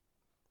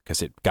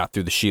because it got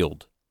through the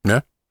shield.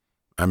 Yeah.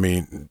 I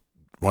mean,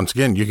 once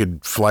again, you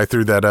could fly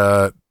through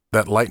that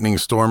lightning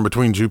storm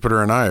between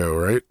Jupiter and Io,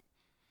 right?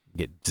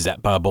 Get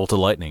zapped by a bolt of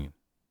lightning.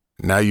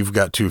 Now you've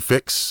got to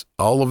fix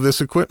all of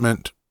this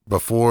equipment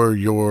before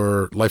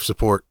your life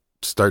support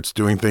starts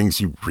doing things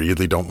you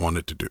really don't want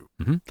it to do.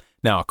 Mm-hmm.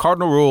 Now, a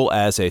cardinal rule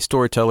as a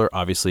storyteller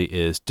obviously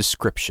is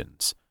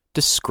descriptions.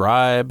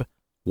 Describe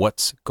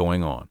what's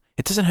going on.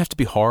 It doesn't have to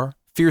be horror.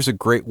 Fear is a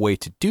great way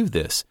to do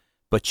this,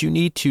 but you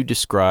need to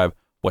describe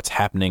what's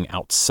happening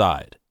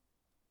outside,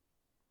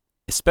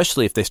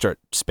 especially if they start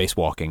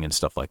spacewalking and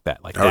stuff like that.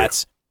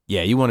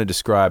 You want to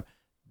describe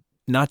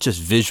not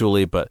just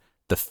visually, but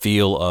the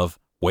feel of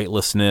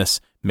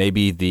weightlessness,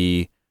 maybe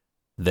the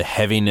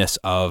heaviness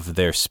of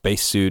their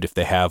spacesuit if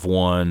they have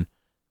one,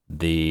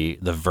 the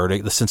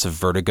sense of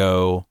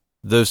vertigo.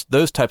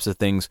 Those types of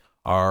things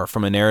are,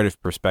 from a narrative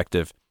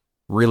perspective,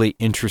 really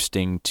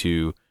interesting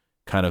to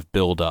kind of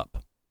build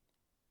up.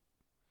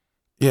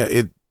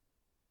 Yeah,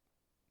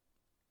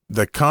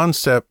 the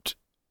concept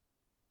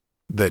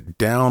that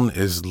down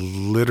is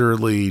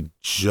literally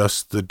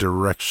just the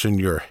direction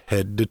your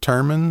head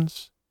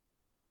determines,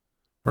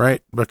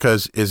 right?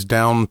 Because is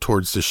down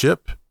towards the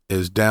ship,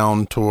 is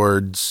down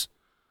towards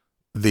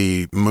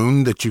the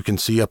moon that you can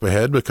see up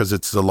ahead because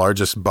it's the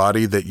largest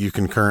body that you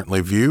can currently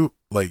view.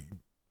 Like,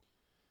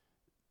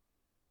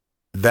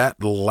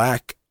 that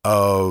lack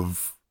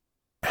of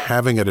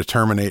having a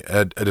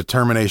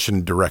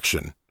determination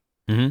direction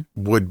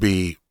would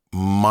be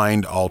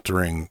mind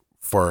altering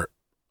for,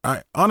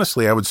 I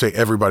would say,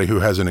 everybody who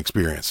hasn't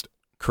experienced it.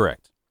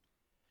 Correct.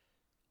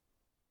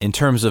 In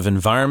terms of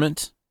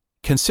environment,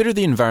 consider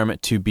the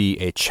environment to be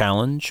a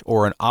challenge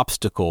or an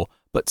obstacle,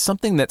 but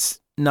something that's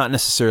not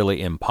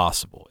necessarily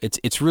impossible.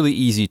 It's really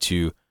easy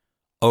to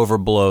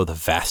overblow the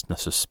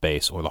vastness of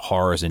space or the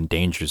horrors and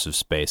dangers of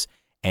space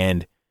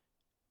and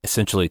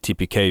essentially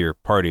TPK your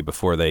party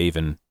before they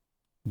even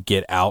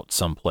get out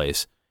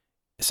someplace.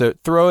 So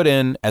throw it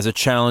in as a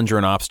challenge or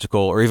an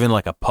obstacle, or even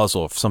like a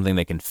puzzle of something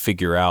they can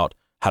figure out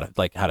how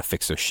to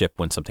fix their ship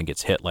when something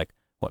gets hit, like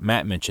what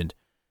Matt mentioned.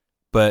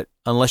 But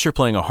unless you're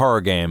playing a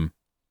horror game,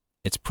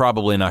 it's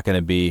probably not going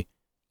to be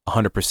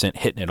 100%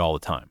 hitting it all the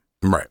time.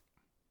 Right.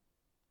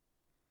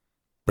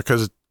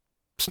 Because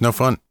it's no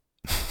fun.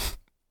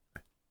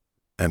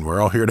 And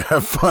we're all here to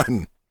have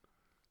fun.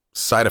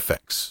 Side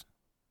effects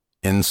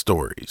in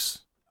stories.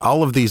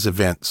 All of these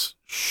events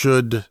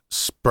should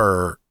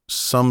spur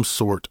some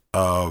sort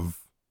of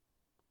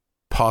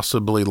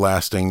possibly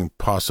lasting,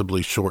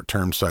 possibly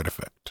short-term side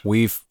effect.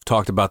 We've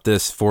talked about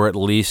this for at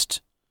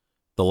least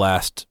the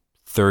last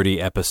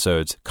 30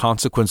 episodes.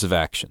 Consequence of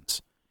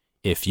actions.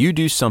 If you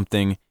do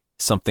something,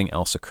 something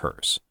else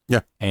occurs.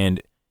 Yeah.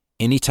 And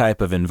any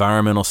type of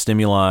environmental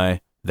stimuli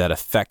that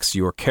affects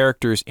your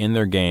characters in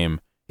their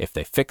game, if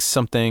they fix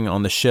something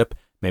on the ship,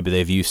 maybe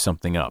they've used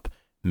something up.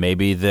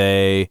 Maybe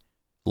they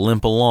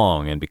limp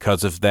along, and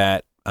because of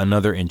that,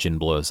 another engine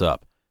blows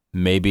up.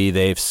 Maybe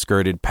they've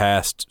skirted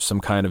past some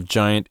kind of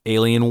giant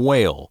alien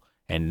whale,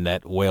 and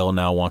that whale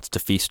now wants to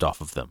feast off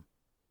of them.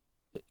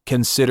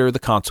 Consider the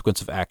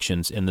consequence of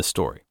actions in the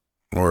story.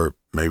 Or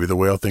maybe the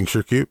whale thinks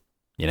you're cute.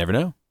 You never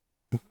know.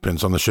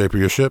 Depends on the shape of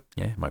your ship.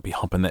 Yeah, it might be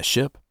humping that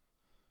ship.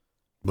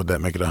 Would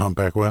that make it a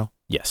humpback whale?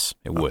 Yes,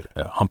 it would.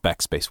 A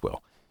humpback space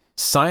whale.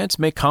 Science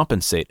may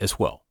compensate as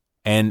well.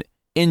 And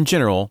in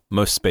general,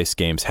 most space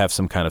games have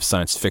some kind of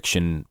science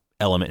fiction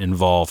element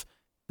involved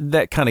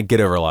that kind of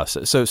get over a lot of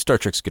stuff. So Star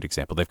Trek's a good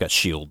example. They've got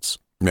shields.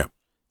 Yeah.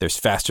 There's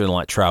faster than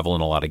light travel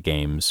in a lot of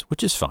games,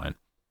 which is fine.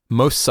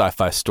 Most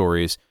sci-fi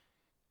stories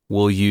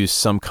will use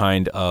some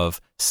kind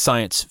of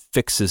science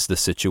fixes the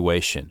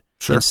situation.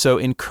 Sure. And so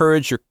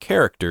encourage your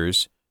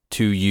characters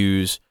to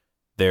use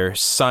their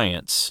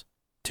science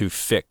to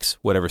fix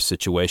whatever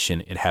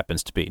situation it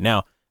happens to be.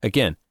 Now,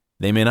 again,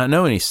 they may not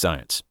know any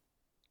science.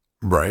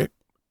 Right.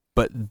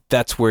 But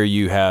that's where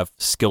you have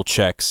skill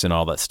checks and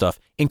all that stuff.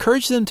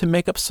 Encourage them to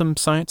make up some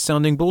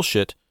science-sounding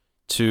bullshit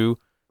to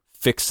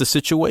fix the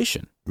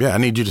situation. Yeah, I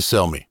need you to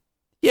sell me.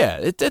 Yeah,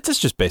 it's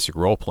just basic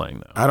role-playing,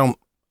 though. I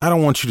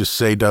don't want you to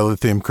say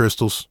dilithium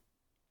crystals,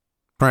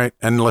 right?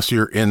 Unless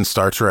you're in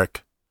Star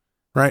Trek,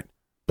 right?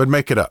 But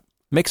make it up.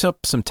 Makes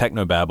up some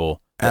technobabble.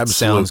 That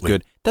Absolutely. sounds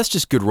good. That's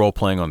just good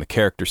role-playing on the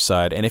character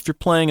side. And if you're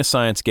playing a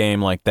science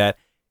game like that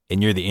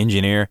and you're the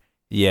engineer,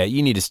 yeah,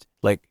 you need to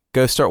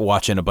go start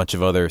watching a bunch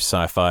of other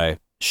sci-fi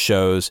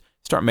shows.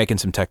 Start making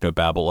some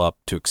technobabble up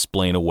to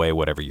explain away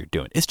whatever you're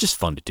doing. It's just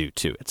fun to do,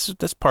 too.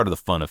 That's part of the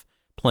fun of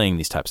playing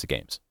these types of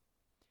games.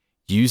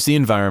 Use the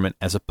environment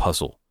as a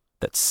puzzle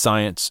that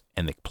science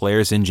and the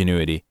player's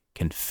ingenuity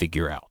can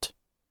figure out.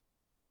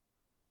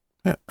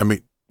 Yeah, I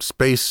mean,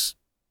 space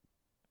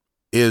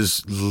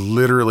is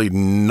literally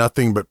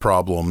nothing but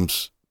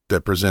problems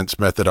that presents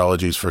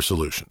methodologies for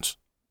solutions.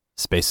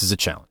 Space is a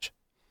challenge.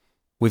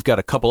 We've got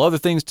a couple other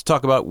things to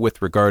talk about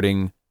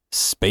regarding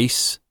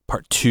space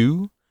part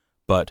 2,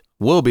 but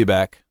we'll be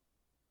back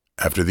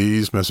after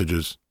these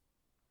messages.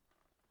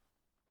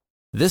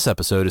 This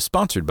episode is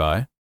sponsored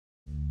by...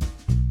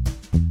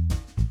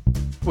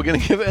 We're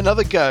going to give it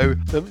another go.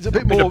 It's a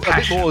bit more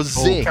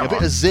zing. A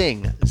bit of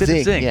zing.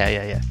 Zing.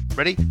 Yeah.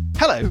 Ready?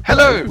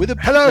 Hello. With a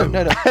hello.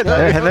 No.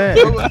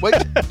 Hello.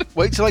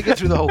 Wait till I get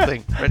through the whole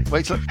thing. Ready?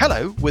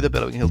 Hello with a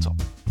billowing hilltop.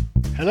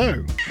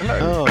 Hello.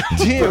 Oh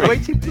dear.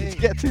 Waiting to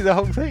get through the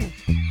whole thing.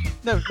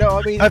 No.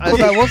 I mean, I thought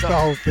that was the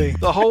whole thing.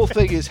 The whole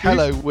thing is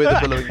hello with a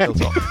billowing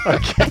hilltop.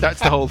 Okay, that's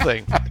the whole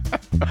thing.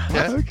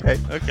 Yeah? Okay.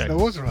 That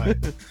was right.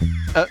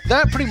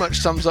 That pretty much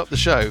sums up the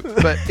show.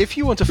 But if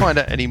you want to find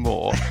out any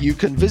more, you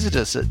can visit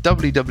us at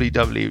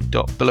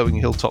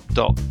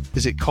www.billowinghilltop.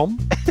 Is it com?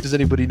 Does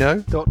anybody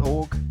know?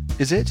 .org.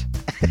 Is it?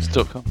 It's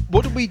 .com.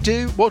 What do we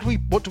do? What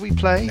do we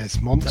play?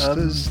 There's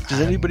monsters. Does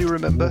anybody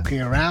remember?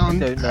 Walking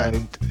around. I don't know.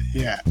 And,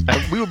 yeah.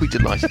 We will be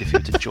delighted if you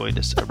were to join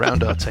us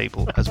around our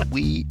table as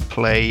we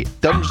play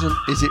Dungeons.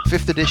 Is it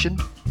 5th edition?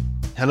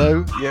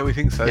 Hello? Yeah, we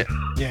think so. Yeah.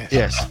 Yes.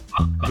 Yes.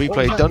 We What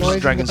play was that Dungeons noise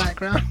and Dragons. in the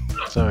background?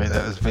 Sorry,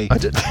 that was me.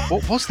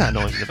 What was that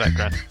noise in the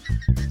background?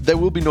 There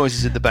will be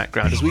noises in the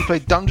background as we play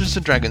Dungeons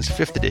and Dragons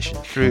 5th edition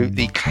through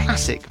the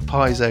classic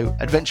Paizo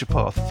adventure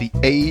path, The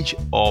Age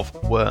of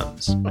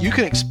Worms. You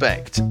can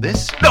expect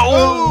this.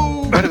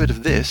 No! Quite a bit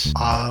of this.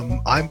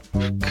 I'm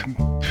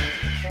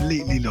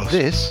completely lost.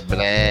 This.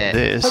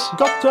 This.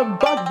 Got a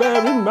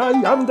bugbear in my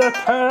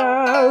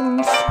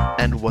underpants.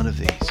 And one of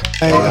these.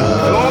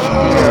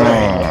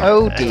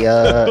 Oh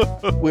dear.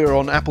 We're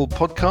on Apple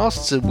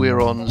Podcasts, and we're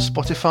on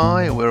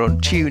Spotify, and we're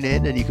on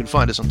TuneIn, and you can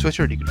find us on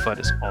Twitter, and you can find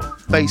us on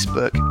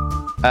Facebook.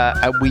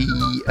 And we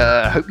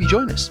hope you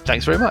join us.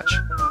 Thanks very much.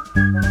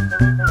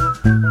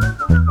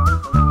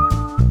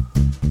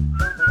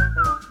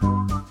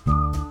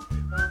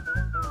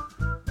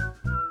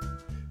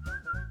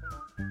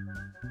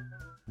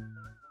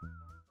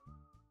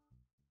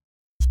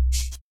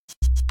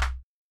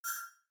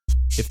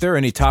 If there are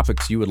any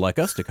topics you would like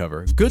us to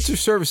cover, goods or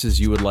services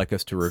you would like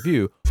us to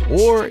review,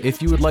 or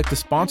if you would like to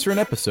sponsor an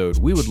episode,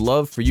 we would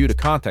love for you to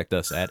contact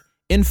us at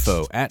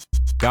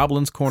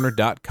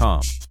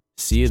info@goblinscorner.com.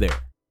 See you there.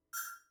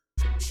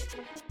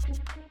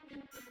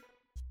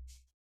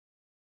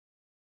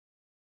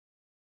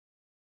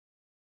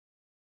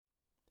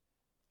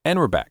 And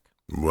we're back.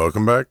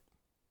 Welcome back.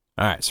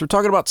 All right, so we're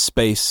talking about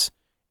space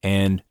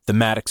and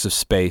thematics of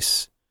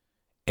space.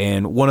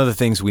 And one of the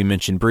things we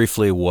mentioned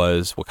briefly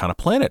was what kind of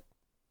planet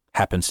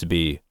happens to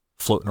be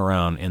floating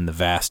around in the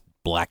vast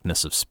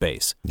blackness of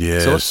space.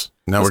 Yes.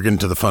 Now we're getting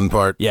to the fun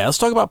part. Yeah, let's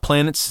talk about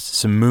planets,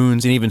 some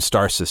moons, and even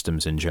star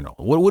systems in general.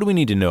 What do we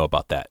need to know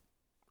about that?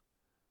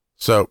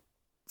 So,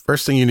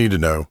 first thing you need to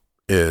know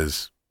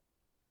is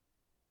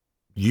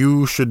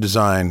you should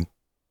design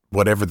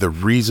whatever the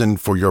reason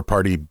for your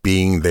party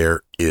being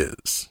there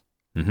is.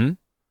 Mm-hmm.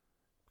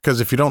 Because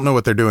if you don't know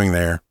what they're doing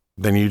there,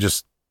 then you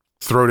just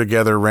throw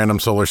together a random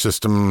solar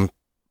system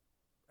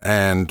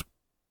and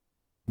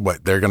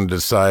what they're going to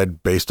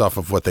decide based off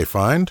of what they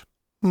find.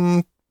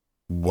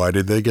 Why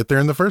did they get there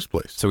in the first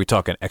place? So we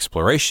talking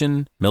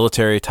exploration,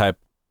 military type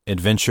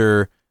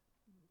adventure,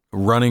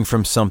 running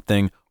from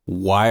something.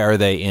 Why are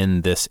they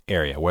in this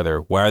area? Why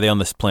are they on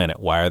this planet?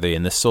 Why are they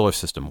in this solar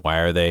system? Why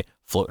are they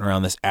floating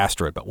around this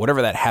asteroid? But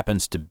whatever that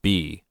happens to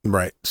be.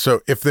 Right. So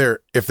if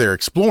they're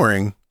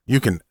exploring, you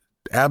can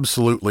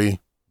absolutely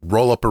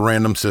roll up a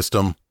random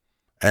system,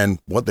 and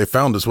what they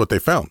found is what they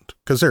found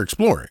because they're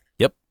exploring.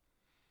 Yep.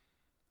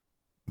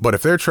 But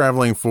if they're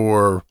traveling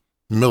for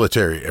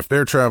military, if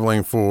they're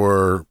traveling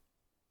for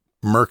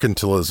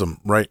mercantilism,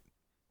 right,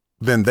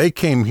 then they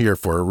came here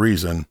for a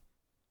reason.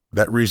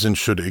 That reason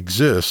should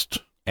exist.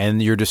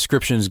 And your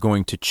description is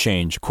going to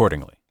change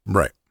accordingly.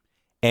 Right.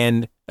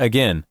 And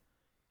again,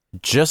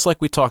 just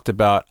like we talked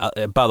about,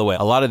 by the way,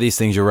 a lot of these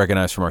things you'll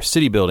recognize from our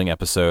city building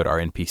episode, our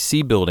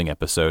NPC building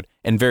episode,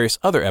 and various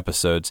other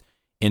episodes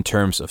in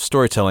terms of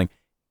storytelling.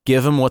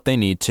 Give them what they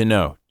need to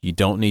know. You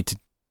don't need to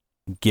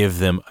give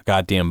them a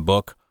goddamn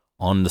book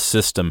on the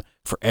system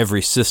for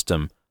every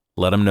system.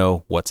 Let them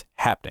know what's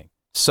happening.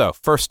 So,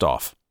 first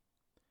off,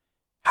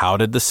 how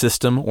did the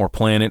system or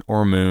planet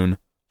or moon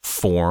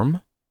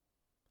form?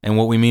 And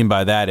what we mean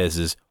by that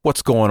is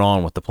what's going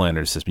on with the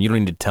planet or system. You don't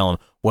need to tell them,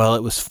 well,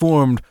 it was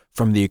formed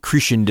from the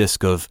accretion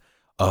disk of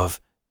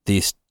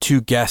these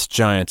two gas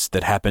giants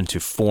that happened to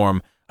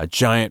form a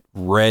giant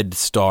red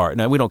star.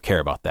 No, we don't care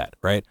about that,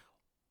 right?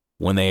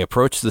 When they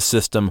approach the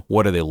system,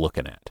 what are they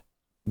looking at?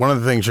 One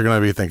of the things you're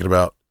going to be thinking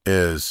about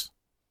is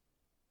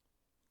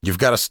you've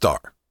got a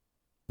star,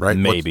 right?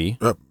 Maybe.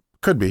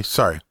 Could be.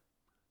 Sorry.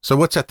 So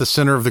what's at the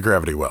center of the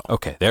gravity well?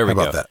 Okay, there we How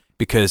go. about that?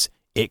 Because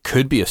it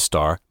could be a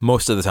star.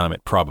 Most of the time,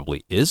 it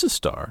probably is a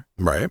star.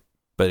 Right.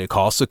 But it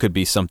also could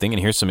be something, and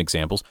here's some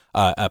examples.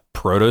 A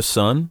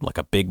proto-sun, like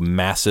a big,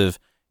 massive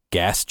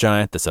gas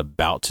giant that's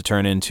about to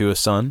turn into a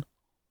sun.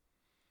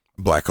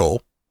 Black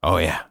hole. Oh,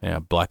 yeah,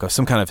 black hole.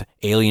 Some kind of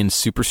alien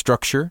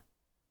superstructure.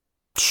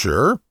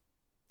 Sure.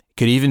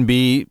 Could even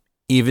be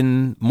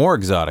even more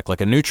exotic, like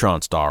a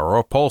neutron star or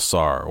a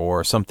pulsar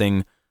or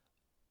something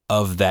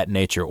of that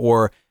nature.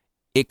 Or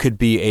it could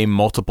be a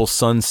multiple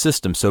sun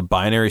system. So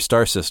binary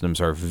star systems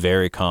are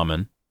very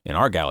common in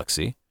our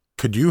galaxy.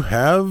 Could you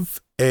have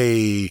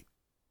a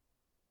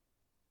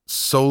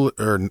solar,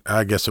 or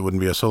I guess it wouldn't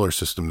be a solar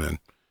system then.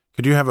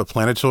 Could you have a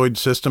planetoid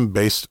system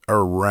based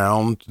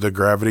around the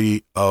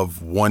gravity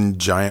of one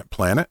giant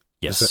planet?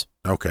 Yes.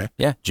 Okay.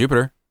 Yeah,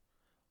 Jupiter.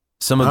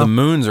 Some of the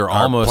moons are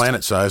almost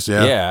planet sized.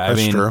 Yeah, Yeah,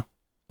 that's true.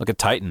 Look at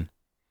Titan.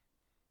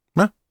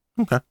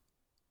 Okay.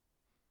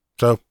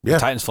 So yeah,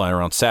 Titan's flying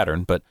around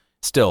Saturn, but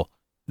still,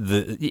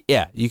 so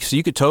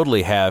you could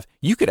totally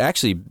you could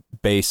actually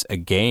base a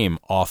game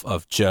off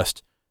of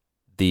just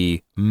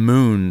the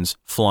moons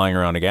flying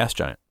around a gas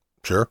giant.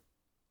 Sure.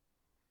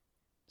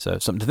 So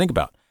something to think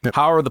about. Yep.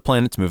 How are the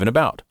planets moving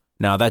about?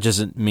 Now, that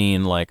doesn't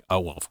mean like, oh,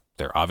 well,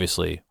 they're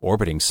obviously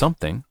orbiting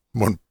something.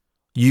 One.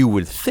 You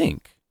would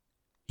think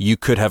you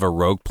could have a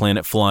rogue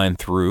planet flying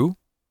through.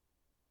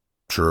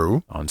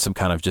 True. On some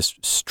kind of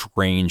just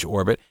strange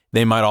orbit.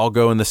 They might all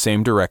go in the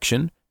same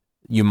direction.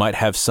 You might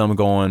have some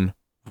going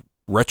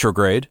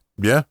retrograde.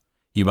 Yeah.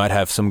 You might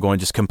have some going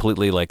just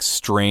completely like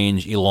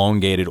strange,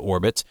 elongated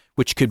orbits,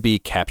 which could be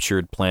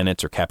captured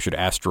planets or captured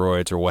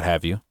asteroids or what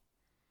have you.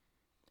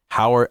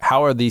 How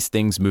are these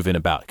things moving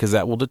about? Because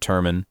that will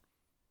determine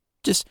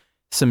just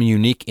some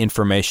unique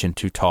information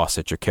to toss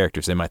at your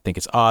characters. They might think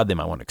it's odd. They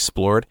might want to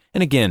explore it.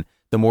 And again,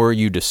 the more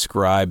you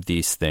describe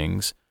these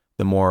things,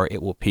 the more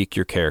it will pique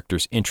your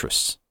character's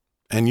interests.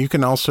 And you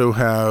can also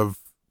have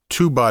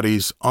two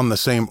bodies on the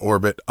same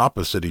orbit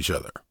opposite each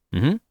other.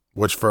 Mm-hmm.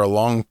 Which for a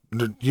long,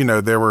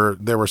 there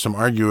were some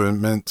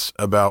arguments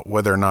about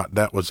whether or not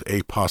that was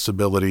a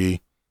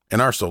possibility in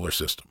our solar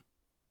system.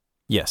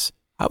 Yes.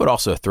 I would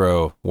also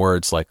throw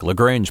words like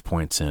Lagrange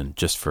points in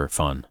just for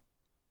fun,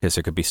 because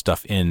there could be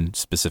stuff in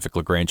specific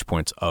Lagrange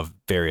points of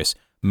various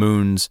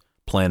moons,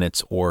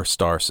 planets, or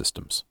star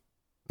systems.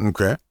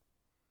 Okay.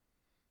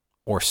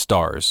 Or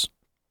stars.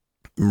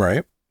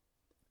 Right.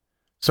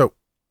 So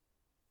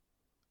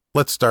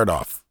let's start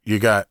off. You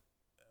got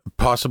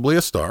possibly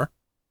a star,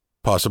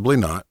 possibly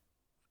not.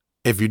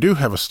 If you do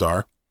have a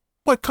star,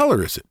 what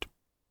color is it?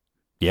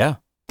 Yeah.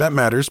 That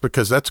matters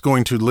because that's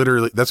going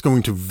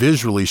to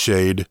visually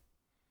shade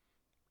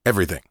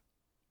everything.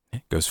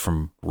 It goes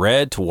from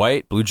red to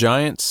white, blue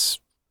giants,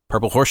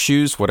 purple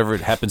horseshoes, whatever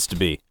it happens to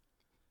be.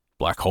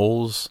 Black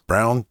holes.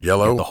 Brown,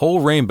 yellow. The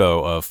whole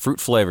rainbow of fruit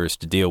flavors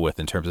to deal with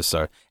in terms of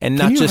star. And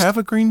not Can you just have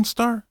a green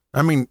star?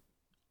 I mean,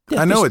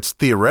 Yeah, I know just- it's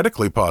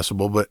theoretically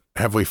possible, but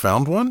have we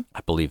found one? I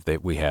believe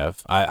that we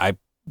have. I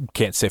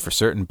can't say for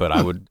certain, but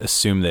I would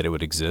assume that it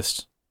would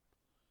exist.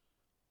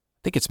 I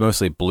think it's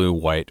mostly blue,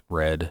 white,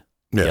 red,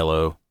 Yeah.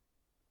 yellow,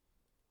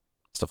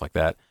 stuff like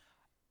that.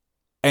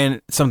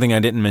 And something I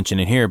didn't mention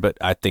in here, but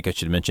I think I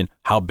should mention,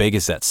 how big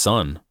is that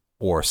sun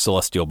or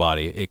celestial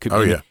body? It could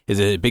Oh, be, yeah. Is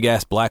it a big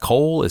ass black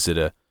hole? Is it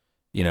a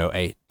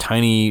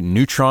tiny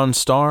neutron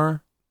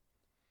star?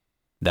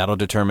 That'll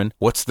determine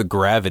what's the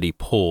gravity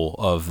pull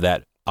of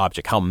that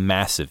object. How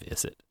massive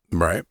is it?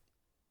 Right.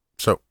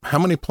 So how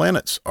many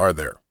planets are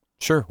there?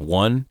 Sure.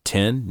 1,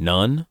 10,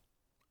 none.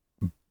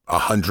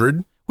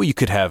 100? Well, you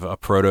could have a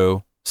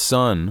proto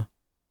sun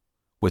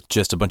with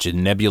just a bunch of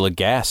nebula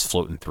gas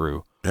floating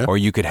through. Yeah. Or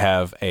you could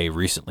have a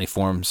recently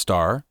formed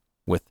star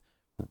with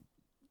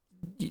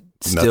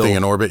still Nothing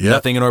in orbit yet?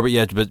 Nothing in orbit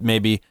yet, but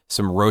maybe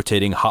some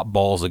rotating hot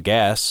balls of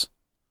gas.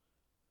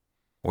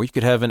 Or you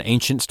could have an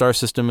ancient star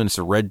system and it's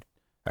a red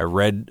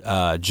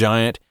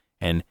giant,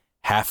 and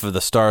half of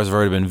the stars have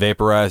already been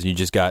vaporized, and you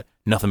just got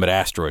nothing but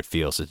asteroid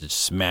fields. It just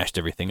smashed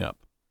everything up.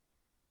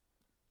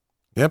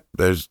 Yep.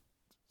 There's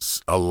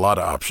a lot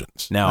of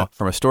options. Now,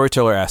 from a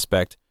storyteller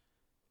aspect,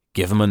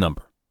 give them a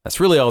number. That's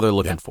really all they're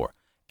looking for.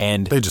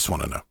 And They just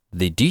want to know.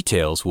 the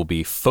details will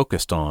be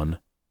focused on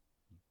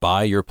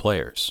by your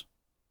players.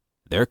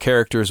 Their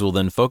characters will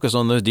then focus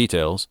on those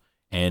details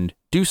and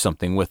do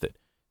something with it.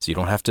 So you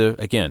don't have to,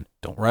 again,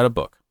 don't write a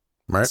book.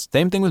 Right.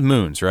 Same thing with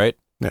moons, right?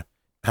 Yeah.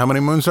 How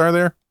many moons are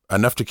there?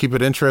 Enough to keep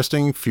it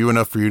interesting, few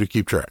enough for you to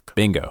keep track.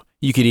 Bingo.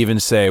 You could even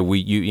say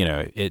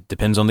it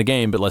depends on the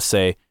game, but let's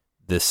say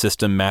the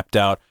system mapped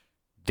out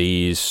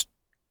these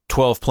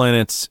 12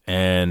 planets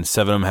and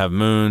 7 of them have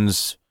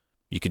moons.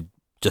 You could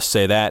just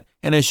say that.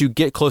 And as you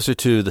get closer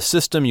to the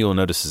system, you'll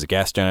notice it's a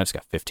gas giant. It's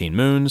got 15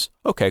 moons.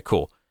 Okay,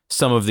 cool.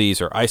 Some of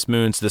these are ice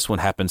moons. This one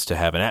happens to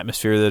have an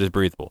atmosphere that is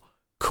breathable.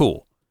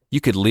 Cool. You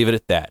could leave it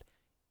at that.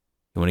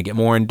 You want to get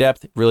more in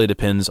depth? It really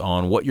depends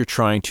on what you're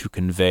trying to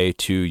convey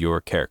to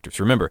your characters.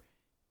 Remember,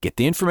 get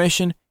the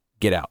information,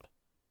 get out.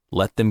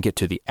 Let them get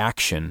to the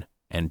action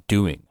and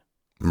doing.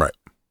 Right.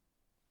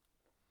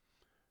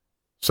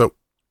 So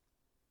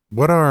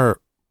what are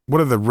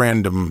the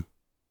random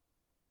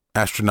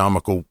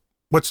astronomical,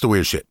 what's the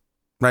weird shit?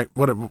 Right?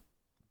 What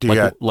do you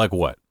got? Like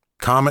what?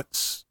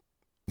 Comets?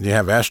 You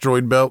have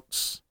asteroid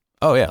belts?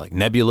 Oh, yeah, like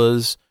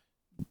nebulas.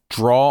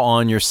 Draw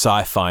on your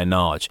sci-fi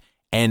knowledge.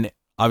 And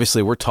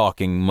obviously, we're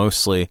talking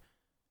mostly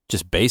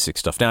just basic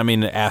stuff. Now, I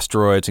mean,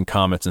 asteroids and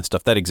comets and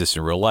stuff, that exists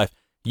in real life.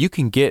 You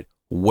can get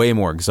way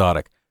more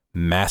exotic.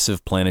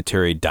 Massive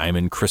planetary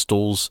diamond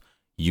crystals.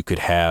 You could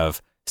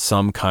have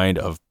some kind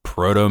of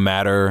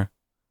proto-matter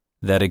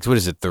that, what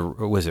is it?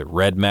 Was it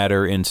red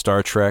matter in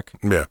Star Trek?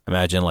 Yeah.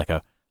 Imagine like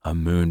a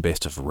moon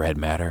based off red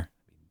matter.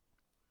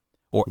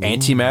 Or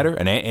antimatter.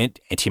 And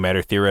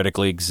antimatter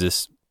theoretically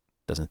exists.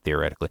 Doesn't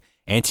theoretically.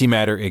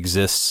 Antimatter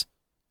exists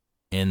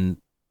in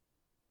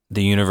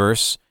the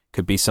universe.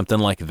 Could be something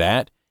like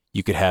that.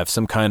 You could have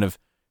some kind of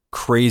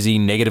crazy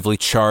negatively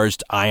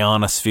charged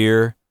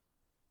ionosphere.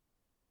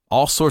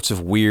 All sorts of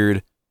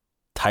weird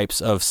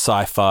types of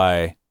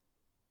sci-fi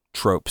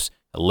tropes.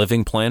 A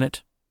living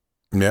planet.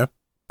 Yeah.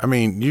 I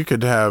mean, you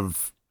could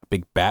have, A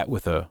big bat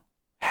with a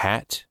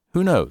hat.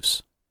 Who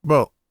knows?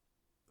 well,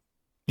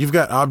 you've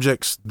got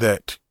objects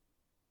that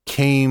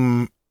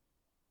came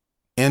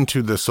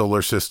into the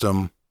solar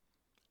system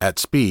at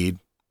speed,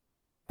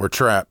 were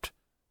trapped,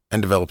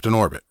 and developed in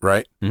orbit,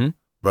 right? Mhm.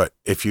 But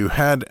if you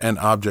had an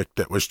object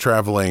that was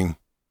traveling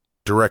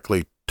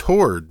directly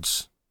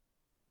towards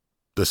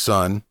the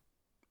sun,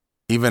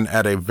 even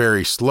at a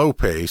very slow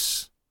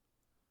pace,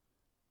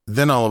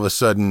 then all of a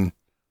sudden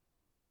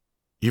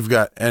you've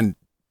got, and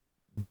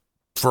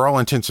for all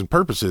intents and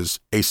purposes,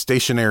 a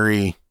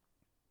stationary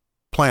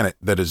planet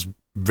that is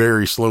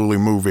very slowly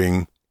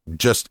moving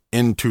just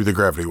into the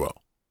gravity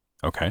well.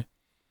 Okay.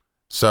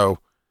 So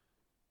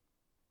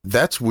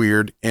that's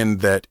weird in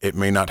that it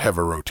may not have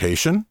a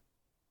rotation,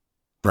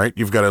 right?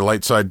 You've got a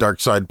light side, dark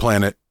side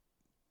planet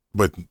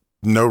with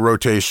no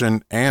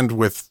rotation and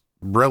with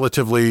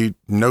relatively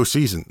no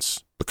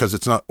seasons because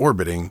it's not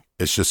orbiting.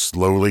 It's just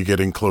slowly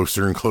getting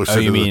closer and closer. Oh,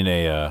 you to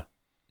mean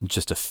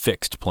just a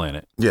fixed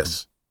planet?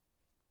 Yes.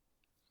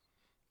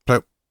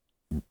 But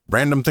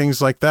random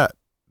things like that,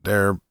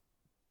 they're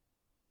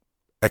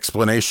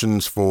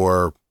explanations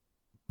for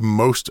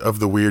most of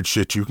the weird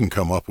shit you can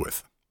come up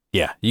with.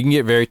 Yeah, you can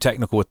get very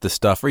technical with this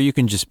stuff, or you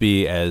can just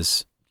be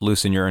as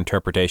loose in your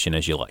interpretation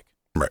as you like.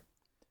 Right.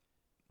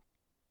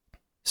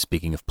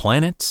 Speaking of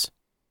planets,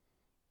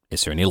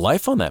 is there any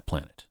life on that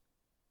planet?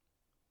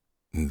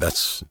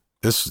 This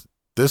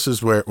this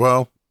is where,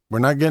 well, we're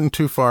not getting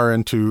too far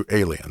into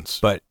aliens.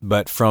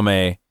 But from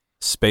a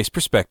space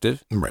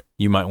perspective, Right.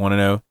 you might want to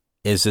know,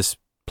 is this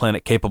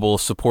planet capable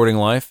of supporting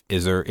life?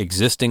 Is there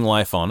existing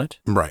life on it?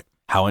 Right.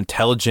 How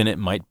intelligent it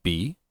might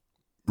be?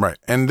 Right.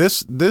 And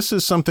this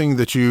is something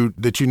that you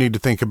need to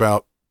think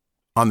about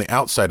on the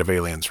outside of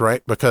aliens,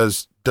 right?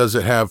 Because does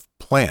it have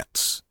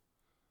plants?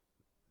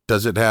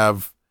 Does it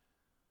have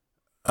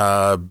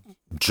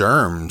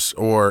germs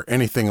or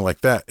anything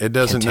like that? It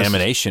doesn't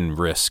Contamination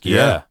risk. Yeah.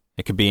 Yeah.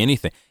 It could be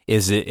anything.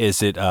 Is it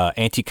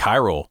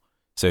antichiral?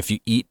 So if you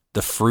eat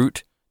the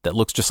fruit that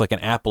looks just like an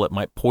apple, it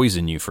might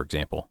poison you, for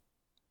example.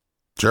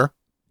 Sure.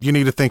 You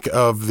need to think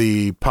of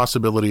the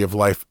possibility of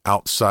life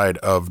outside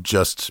of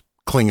just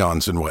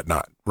Klingons and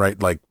whatnot,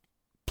 right? Like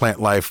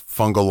plant life,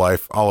 fungal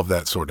life, all of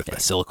that sort of Yeah,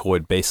 thing.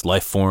 silicoid-based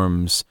life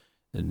forms,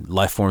 and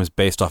life forms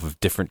based off of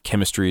different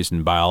chemistries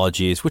and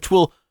biologies, which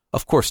we'll,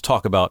 of course,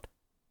 talk about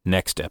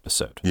next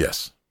episode.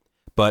 Yes.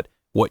 But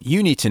what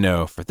you need to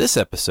know for this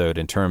episode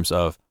in terms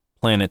of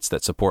planets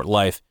that support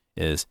life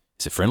is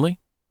it friendly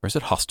or is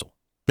it hostile?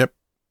 Yep.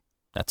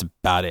 That's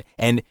about it.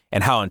 And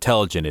how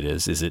intelligent it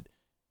is. Is it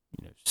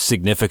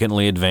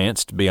significantly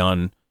advanced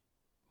beyond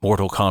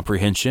mortal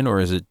comprehension, or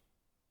is it,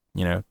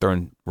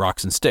 throwing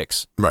rocks and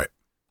sticks? Right.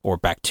 Or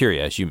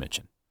bacteria, as you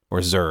mentioned, or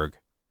Zerg.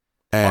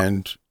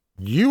 And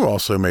you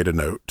also made a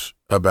note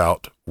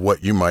about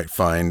what you might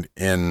find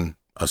in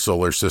a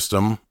solar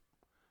system,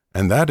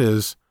 and that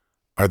is,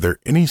 are there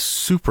any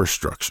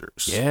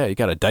superstructures? Yeah, you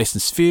got a Dyson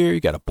Sphere, you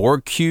got a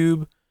Borg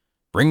Cube,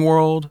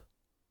 Ringworld,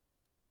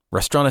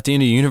 Restaurant at the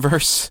End of the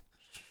Universe.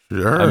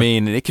 Sure. I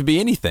mean, it could be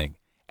anything.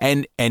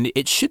 And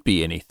it should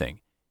be anything.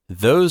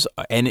 Those,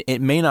 and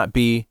it may not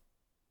be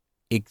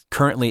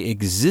currently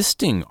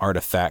existing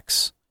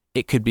artifacts.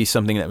 It could be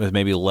something that was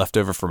maybe left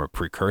over from a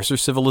precursor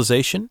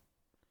civilization.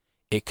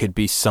 It could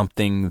be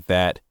something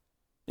that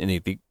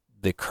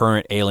the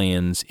current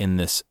aliens in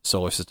this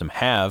solar system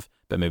have,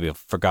 but maybe have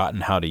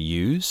forgotten how to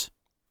use.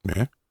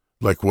 Yeah.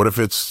 Like, what if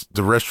it's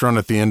the restaurant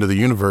at the end of the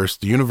universe?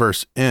 The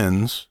universe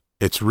ends,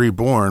 it's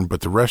reborn, but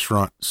the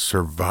restaurant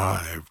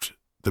survived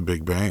the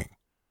Big Bang.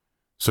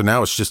 So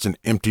now it's just an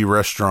empty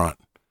restaurant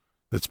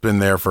that's been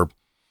there for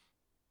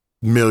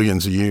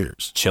millions of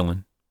years.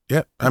 Chilling.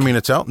 Yeah. I mean,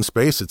 it's out in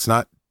space. It's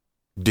not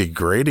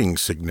degrading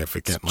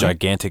significantly.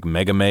 Gigantic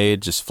Megamaid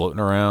just floating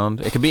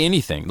around. It could be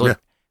anything. Look,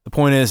 The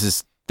point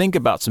is think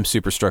about some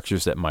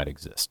superstructures that might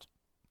exist.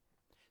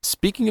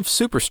 Speaking of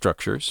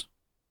superstructures,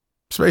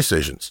 Space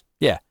stations.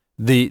 yeah,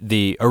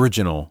 the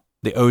original,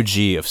 the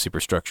OG of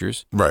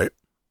superstructures. Right.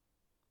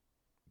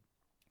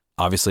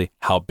 Obviously,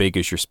 how big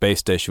is your space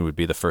station would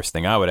be the first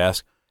thing I would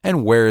ask,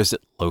 and where is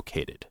it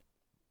located?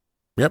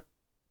 Yep.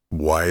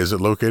 Why is it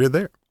located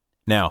there?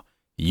 Now,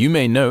 you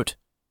may note,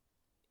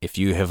 if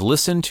you have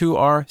listened to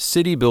our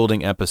city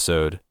building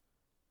episode,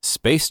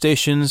 space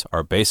stations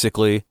are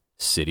basically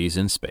cities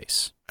in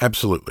space,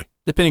 Absolutely.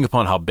 depending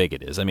upon how big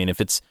it is. I mean,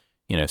 if it's,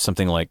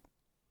 something like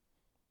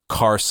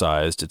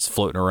car-sized, it's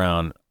floating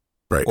around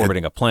Right.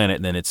 orbiting a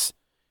planet, then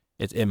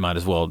it might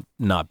as well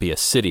not be a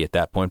city at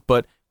that point.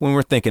 But when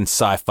we're thinking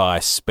sci-fi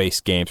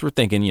space games, we're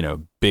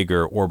thinking,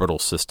 bigger orbital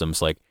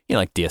systems like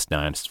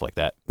DS9 and stuff like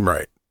that.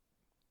 Right.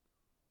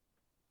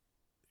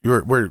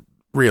 We're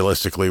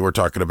realistically, we're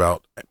talking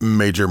about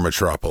major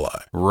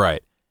metropoli.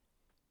 Right.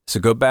 So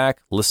go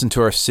back, listen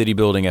to our city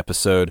building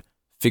episode,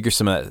 figure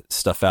some of that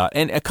stuff out.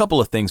 And a couple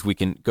of things we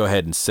can go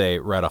ahead and say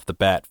right off the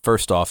bat.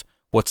 First off,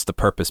 what's the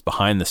purpose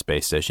behind the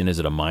space station? Is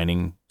it a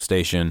mining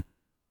station,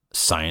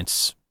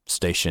 science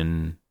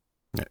station?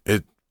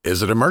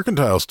 Is it a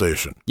mercantile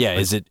station? Yeah,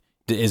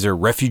 is there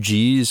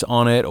refugees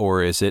on it,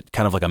 or is it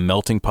kind of like a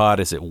melting pot?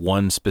 Is it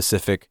one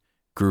specific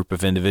group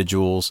of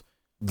individuals?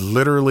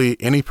 Literally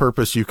any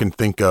purpose you can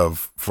think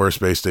of for a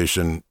space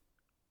station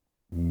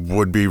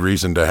would be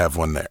reason to have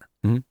one there.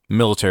 Mm-hmm.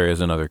 Military is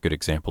another good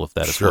example of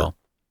that as Sure. well.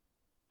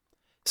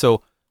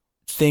 So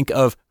think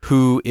of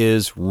who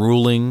is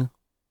ruling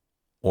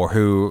or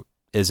who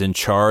is in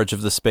charge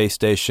of the space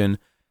station.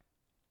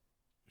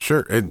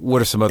 Sure.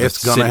 What are some other?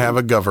 It's going to have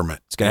a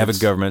government. It's going to have a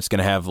government. It's going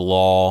to have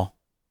law.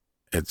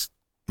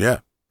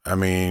 I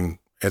mean,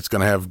 it's going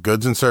to have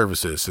goods and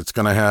services. It's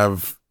going to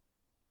have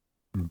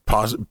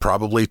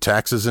probably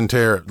taxes and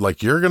tariff.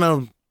 Like, you're going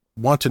to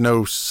want to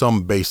know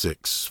some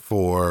basics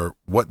for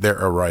what they're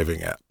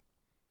arriving at.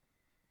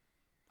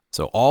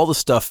 So all the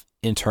stuff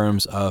in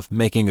terms of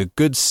making a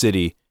good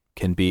city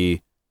can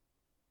be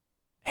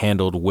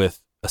handled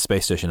with a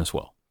space station as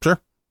well.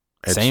 Sure.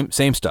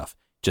 Same stuff,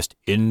 just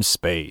in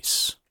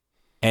space.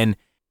 And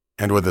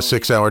with a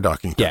 6-hour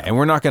docking time. yeah, and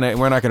we're not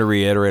gonna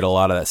reiterate a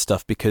lot of that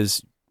stuff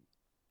because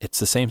it's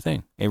the same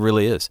thing. It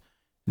really is.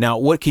 Now,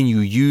 what can you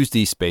use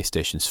these space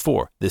stations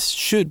for? This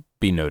should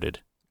be noted.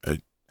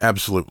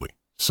 Absolutely.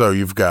 So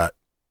you've got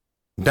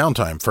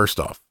downtime, first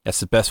off. That's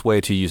the best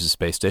way to use a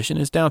space station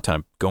is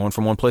downtime. Going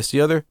from one place to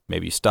the other,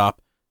 maybe you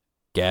stop,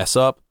 gas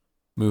up,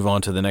 move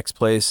on to the next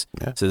place.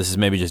 Yeah. So this is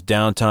maybe just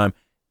downtime.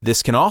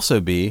 This can also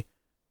be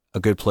a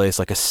good place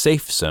like a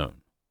safe zone.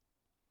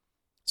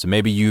 So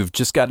maybe you've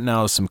just gotten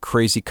out of some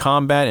crazy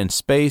combat in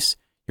space.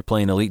 You're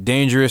playing Elite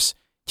Dangerous.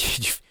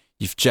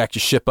 You've jacked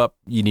your ship up.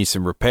 You need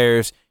some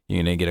repairs.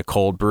 You're going to get a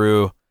cold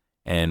brew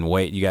and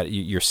wait.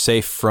 You're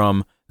safe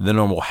from the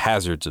normal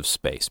hazards of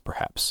space,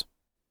 perhaps.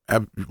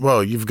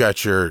 Well, you've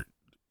got you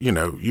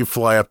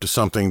fly up to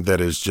something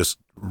that is just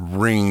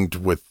ringed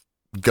with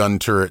gun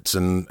turrets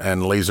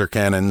and laser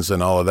cannons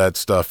and all of that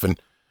stuff. And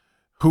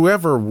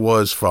whoever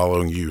was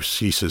following you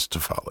ceases to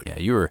follow you.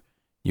 Yeah,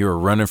 you were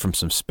running from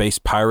some space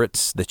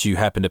pirates that you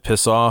happened to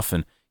piss off,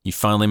 and you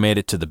finally made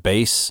it to the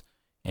base,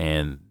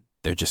 and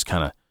they're just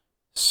kind of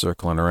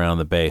circling around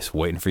the base,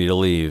 waiting for you to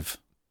leave.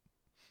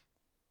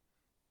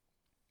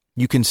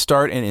 You can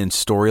start and end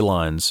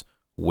storylines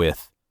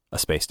with a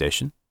space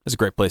station. It's a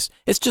great place.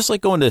 It's just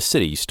like going to a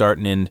city. You start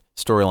and end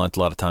storylines a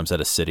lot of times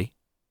at a city.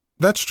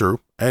 That's true.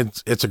 And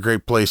it's a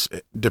great place,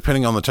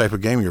 depending on the type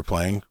of game you're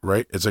playing,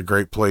 right? It's a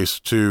great place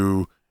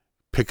to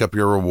pick up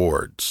your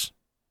rewards.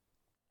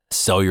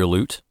 Sell your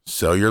loot.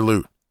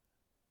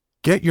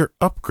 Get your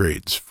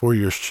upgrades for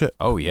your ship.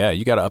 Oh, yeah.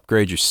 You got to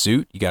upgrade your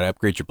suit. You got to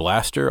upgrade your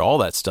blaster, all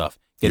that stuff.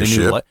 Your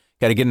ship.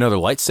 Got to get another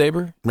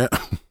lightsaber. Yeah.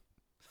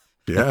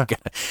 Yeah.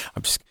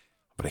 I'm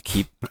going to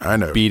keep I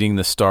know. beating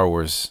the Star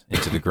Wars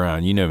into the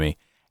ground. You know me.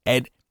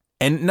 And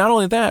not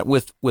only that,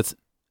 with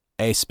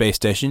a space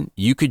station,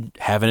 you could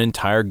have an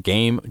entire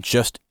game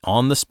just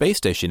on the space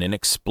station and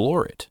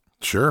explore it.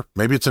 Sure.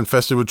 Maybe it's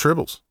infested with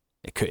tribbles.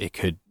 It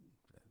could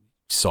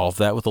solve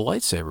that with a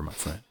lightsaber, my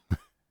friend.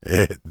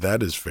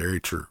 That is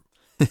very true.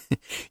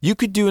 You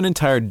could do an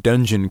entire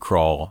dungeon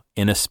crawl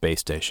in a space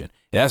station.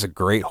 That's a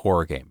great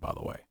horror game, by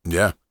the way.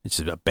 Yeah. It's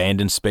an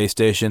abandoned space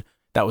station.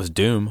 That was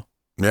Doom.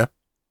 Yeah.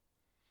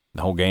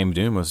 The whole game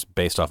Doom was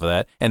based off of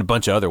that, and a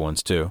bunch of other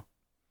ones too.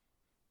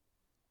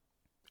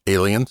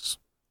 Aliens.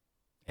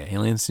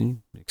 Aliens,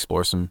 you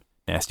explore some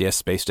nasty ass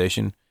space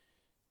station.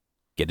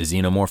 Get a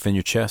xenomorph in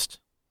your chest.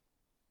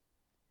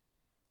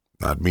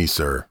 Not me,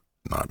 sir.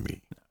 Not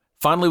me.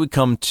 Finally, we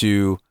come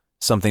to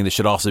something that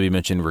should also be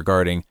mentioned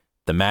regarding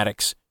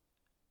thematics.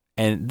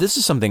 And this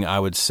is something I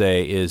would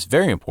say is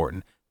very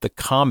important, the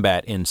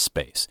combat in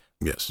space.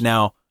 Yes.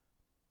 Now,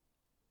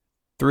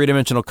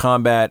 three-dimensional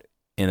combat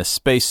in a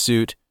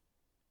spacesuit,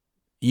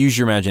 use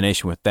your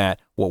imagination with that.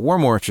 What we're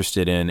more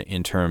interested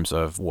in terms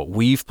of what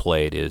we've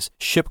played, is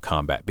ship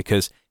combat,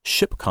 because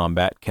ship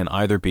combat can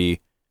either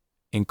be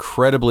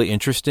incredibly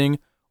interesting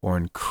or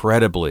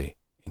incredibly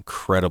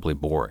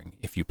boring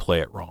if you play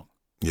it wrong.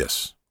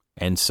 Yes.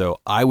 And so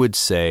I would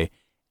say,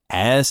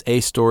 as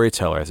a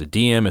storyteller, as a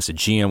DM, as a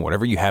GM,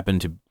 whatever you happen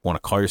to want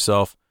to call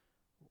yourself,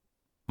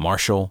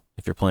 Marshall,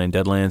 if you're playing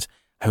Deadlands,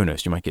 who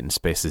knows, you might get in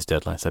space as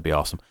Deadlands. That'd be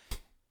awesome.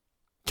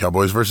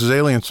 Cowboys versus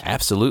aliens.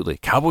 Absolutely.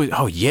 Cowboys.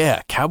 Oh,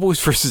 yeah.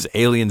 Cowboys versus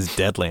Aliens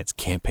Deadlands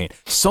campaign.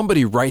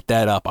 Somebody write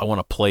that up. I want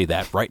to play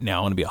that right now.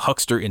 I want to be a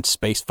huckster in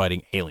space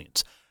fighting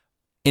aliens.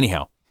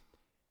 Anyhow,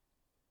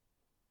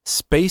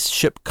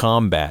 spaceship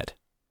combat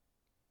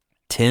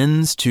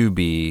tends to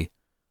be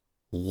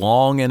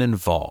long and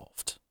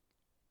involved.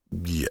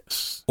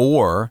 Yes.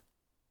 Or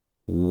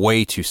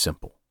way too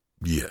simple.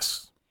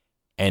 Yes.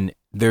 And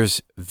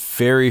there's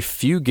very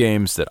few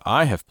games that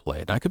I have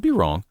played, I could be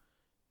wrong,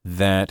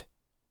 that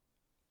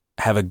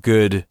have a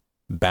good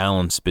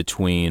balance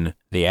between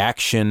the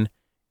action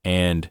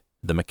and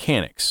the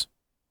mechanics.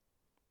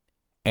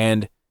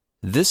 And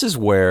this is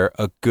where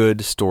a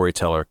good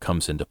storyteller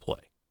comes into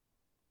play.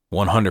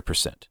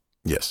 100%.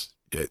 Yes.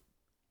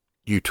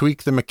 You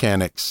tweak the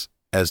mechanics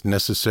as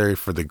necessary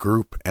for the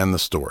group and the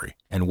story.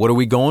 And what are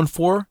we going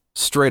for?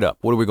 Straight up,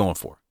 what are we going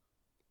for?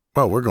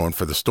 Well, we're going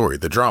for the story,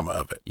 the drama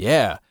of it.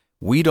 Yeah,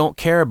 we don't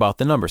care about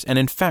the numbers. And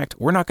in fact,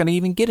 we're not going to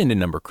even get into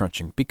number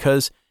crunching,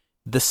 because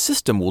the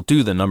system will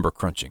do the number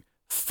crunching.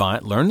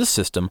 Learn the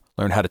system,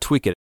 learn how to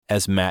tweak it,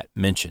 as Matt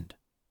mentioned.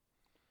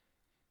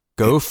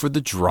 Go for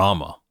the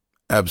drama.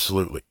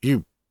 Absolutely.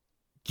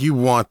 You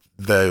want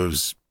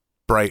those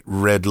bright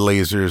red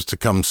lasers to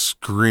come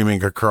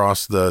screaming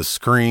across the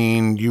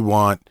screen. You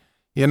want,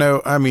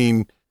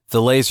 the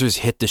lasers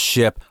hit the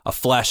ship. A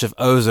flash of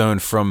ozone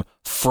from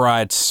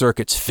fried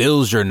circuits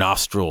fills your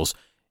nostrils.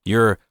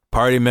 Your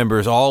party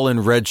members, all in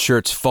red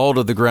shirts, fall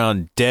to the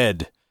ground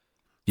dead.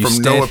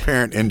 No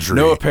apparent injury.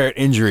 No apparent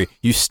injury.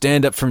 You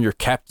stand up from your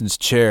captain's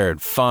chair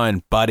and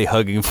find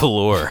body-hugging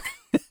velour.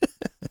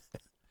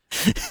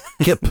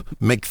 Kip,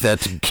 make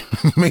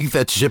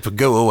that ship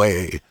go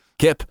away.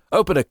 Kip,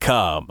 open a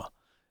comm.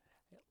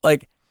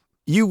 Like,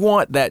 you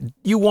want that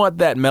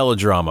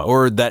melodrama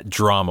or that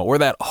drama or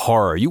that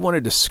horror. You want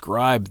to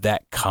describe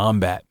that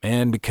combat,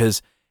 man,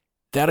 because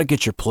that'll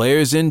get your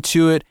players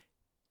into it.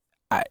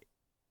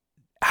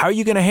 How are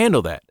you going to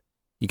handle that?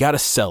 You got to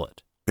sell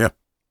it. Yeah.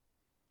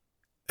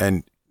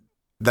 And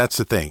that's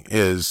the thing,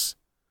 is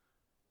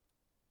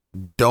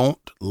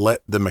don't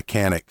let the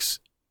mechanics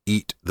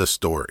eat the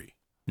story.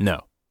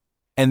 No.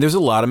 And there's a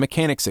lot of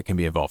mechanics that can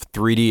be involved.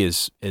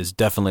 3D is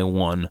definitely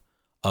one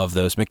of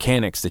those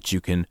mechanics that you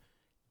can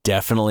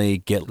definitely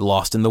get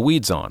lost in the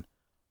weeds on.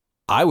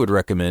 I would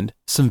recommend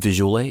some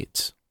visual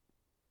aids.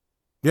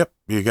 Yep.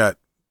 You got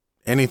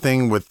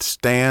anything with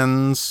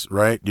stands,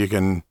 right? You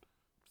can,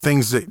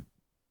 things that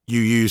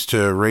you use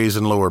to raise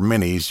and lower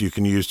minis, you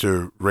can use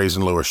to raise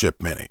and lower ship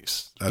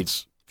minis.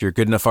 That's If you're a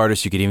good enough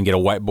artist, you could even get a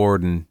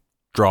whiteboard and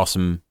draw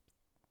some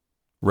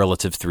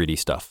relative 3D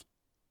stuff.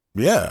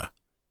 yeah,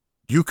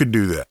 you could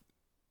do that.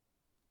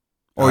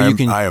 Or you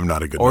can, I am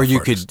not a good or enough you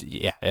artist. could,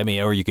 yeah. I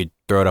mean, or you could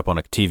throw it up on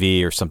a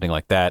TV or something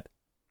like that.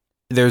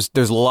 There's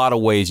a lot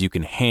of ways you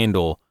can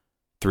handle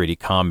 3D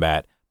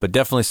combat, but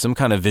definitely some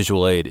kind of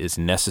visual aid is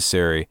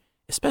necessary,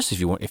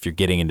 especially if you're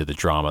getting into the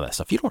drama of that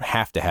stuff. You don't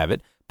have to have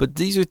it, but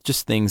these are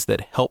just things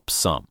that help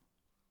some.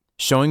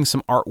 Showing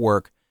some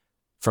artwork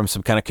from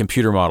some kind of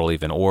computer model,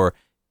 even, or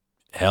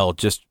hell,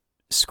 just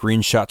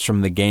screenshots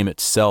from the game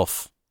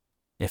itself.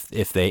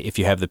 If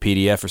you have the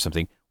PDF or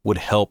something, would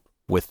help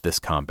with this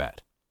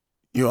combat.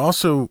 You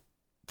also,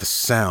 the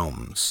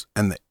sounds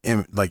and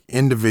the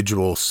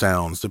individual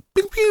sounds, the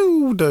pew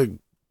pew, the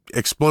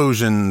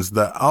explosions,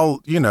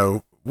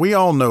 we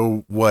all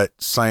know what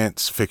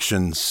science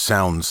fiction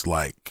sounds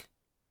like.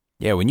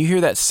 Yeah, when you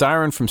hear that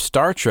siren from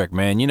Star Trek,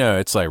 man,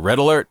 it's like red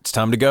alert, it's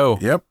time to go.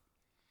 Yep.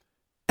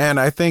 And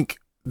I think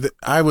that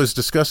I was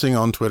discussing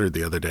on Twitter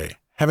the other day,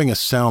 having a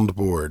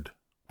soundboard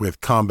with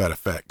combat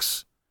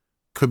effects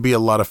could be a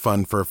lot of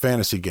fun for a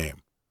fantasy game.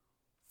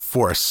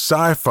 For a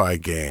sci-fi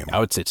game, I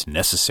would say it's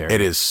necessary.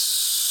 it is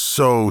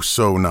so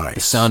nice.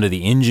 The sound of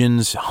the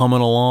engines humming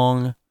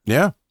along,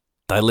 Yeah.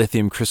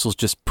 dilithium crystals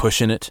just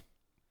pushing it.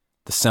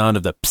 The sound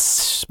of the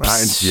psst,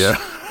 psst.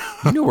 Yeah.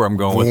 You know where I'm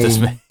going with this,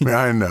 man.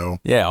 I know.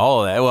 Yeah,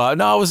 all of that. Well,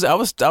 no, I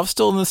was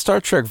still in the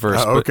Star Trek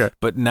verse. Oh, okay.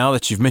 But now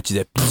that you've mentioned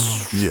it,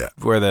 Yeah.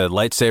 where the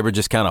lightsaber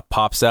just kind of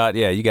pops out,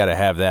 yeah, you got to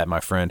have that,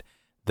 my friend.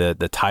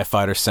 The TIE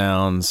fighter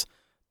sounds,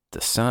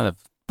 the sound of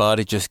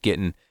body just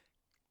getting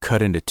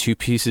cut into two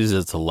pieces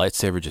as the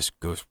lightsaber just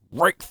goes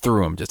right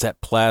through him. Just that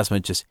plasma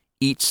just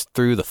eats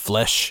through the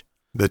flesh.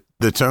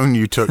 The tone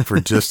you took for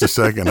just a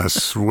second, I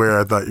swear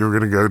I thought you were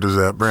going to go to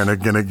Zap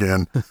Brannigan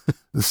again.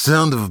 The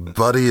sound of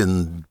body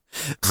and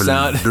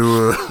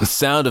the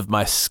sound of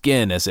my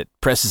skin as it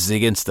presses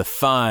against the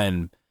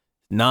fine,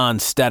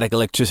 non-static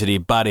electricity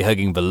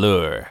body-hugging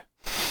velour.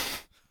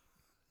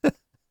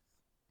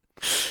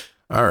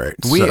 All right.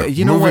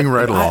 Moving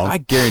right along. I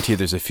guarantee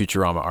there's a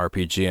Futurama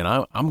RPG, and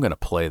I'm going to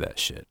play that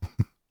shit.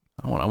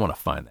 I want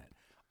to find that.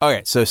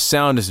 Okay, so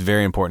sound is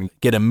very important.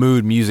 Get a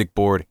mood music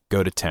board,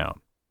 go to town.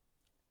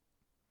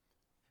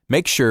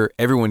 Make sure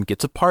everyone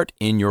gets a part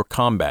in your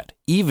combat,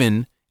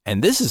 even,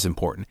 and this is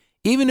important,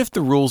 even if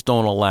the rules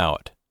don't allow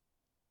it.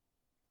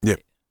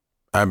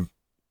 Yep.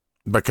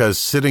 Because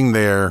sitting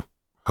there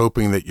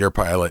hoping that your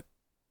pilot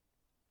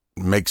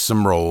makes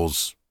some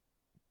rolls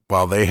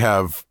while they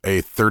have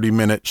a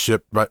 30-minute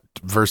ship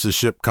versus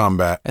ship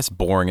combat. That's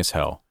boring as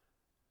hell.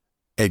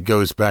 It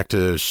goes back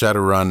to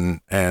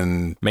Shadowrun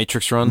and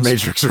Matrix runs.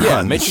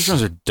 Yeah, Matrix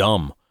runs are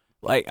dumb.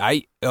 Like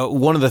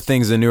one of the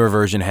things the newer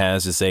version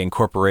has is they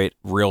incorporate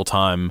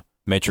real-time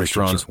Matrix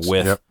runs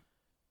with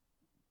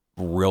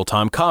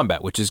real-time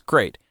combat, which is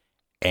great.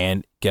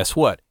 And guess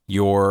what?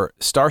 Your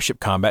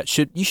starship combat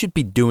you should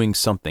be doing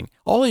something.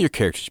 All of your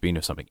characters should be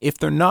doing something. If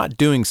they're not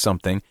doing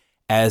something,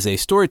 as a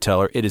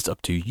storyteller, it is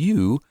up to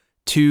you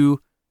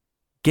to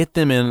get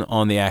them in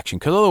on the action,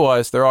 because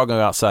otherwise they're all going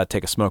to go outside,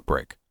 take a smoke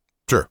break.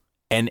 Sure.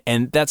 And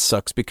that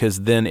sucks,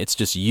 because then it's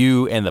just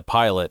you and the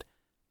pilot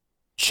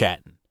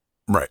chatting.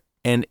 Right.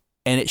 And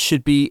it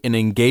should be an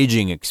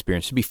engaging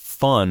experience. It should be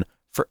fun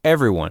for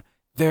everyone.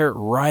 They're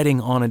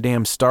riding on a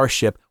damn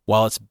starship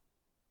while it's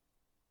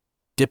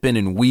dipping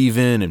and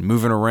weaving and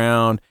moving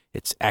around.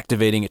 It's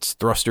activating its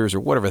thrusters or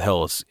whatever the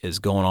hell is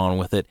going on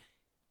with it.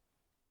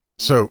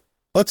 So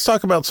let's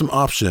talk about some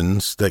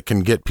options that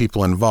can get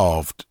people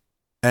involved.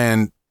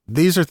 And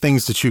these are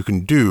things that you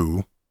can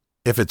do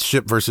if it's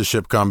ship versus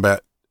ship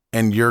combat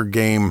and your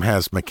game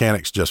has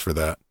mechanics just for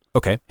that.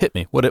 Okay, hit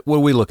me. What are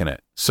we looking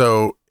at?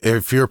 So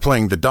if you're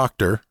playing the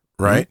Doctor,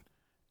 right?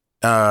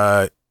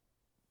 Mm-hmm.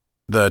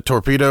 The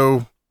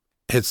torpedo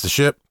hits the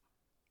ship.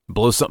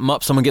 Blows something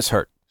up, someone gets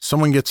hurt.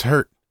 Someone gets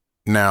hurt.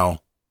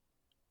 Now,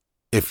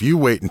 if you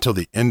wait until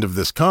the end of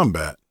this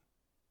combat,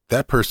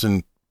 that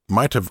person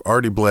might have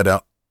already bled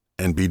out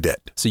and be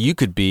dead. So you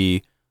could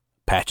be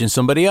patching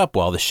somebody up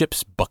while the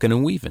ship's bucking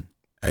and weaving.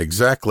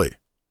 Exactly.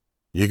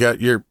 You got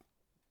your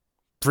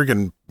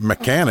freaking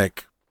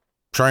mechanic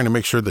trying to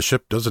make sure the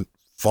ship doesn't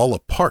fall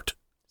apart.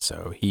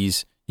 So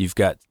you've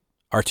got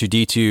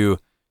R2-D2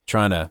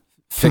 trying to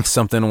fix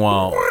something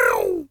while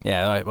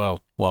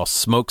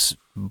smoke's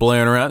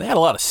blaring around. They had a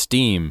lot of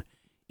steam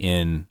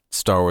in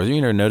Star Wars. You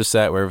never notice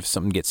that wherever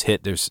something gets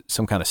hit, there's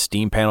some kind of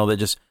steam panel that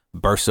just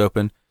bursts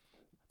open.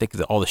 I think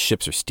that all the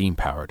ships are steam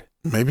powered.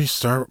 Maybe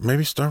Star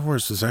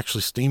Wars is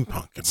actually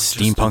steampunk.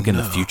 Steampunk in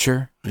the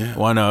future? Yeah.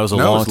 Well, no, it was a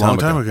long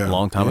time ago.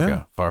 Long time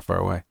ago. Far, far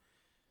away.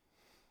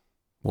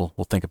 We'll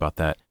think about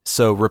that.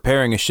 So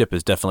repairing a ship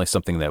is definitely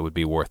something that would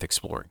be worth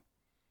exploring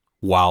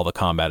while the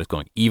combat is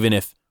going, even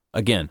if,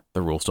 again,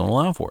 the rules don't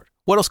allow for it.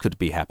 What else could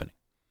be happening?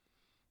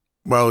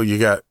 Well, you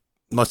got,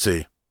 let's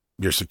see,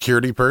 your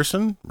security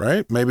person,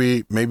 right?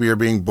 Maybe you're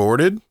being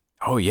boarded.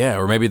 Oh yeah,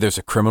 or maybe there's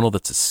a criminal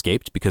that's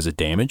escaped because of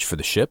damage for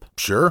the ship.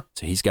 Sure.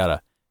 So he's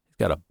got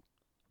to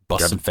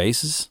bust Got- some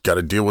faces. Got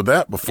to deal with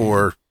that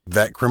before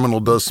that criminal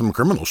does some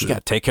criminal You shit. got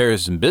to take care of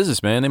some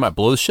business, man. They might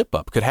blow the ship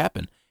up. Could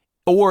happen.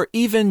 Or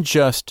even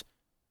just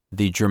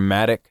the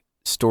dramatic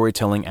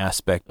storytelling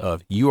aspect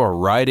of you are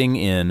riding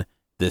in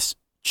this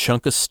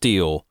chunk of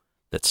steel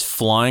that's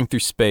flying through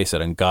space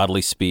at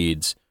ungodly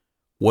speeds.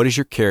 What is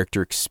your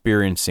character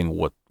experiencing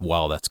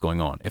while that's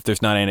going on? If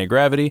there's not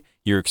anti-gravity,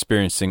 you're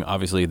experiencing,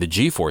 obviously, the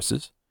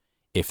G-forces.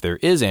 If there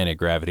is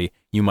anti-gravity,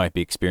 you might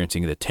be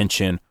experiencing the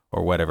tension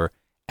or whatever.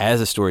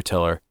 As a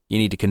storyteller, you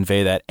need to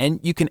convey that. And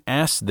you can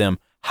ask them,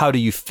 how do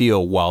you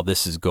feel while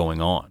this is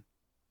going on?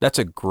 That's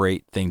a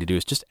great thing to do,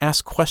 is just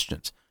ask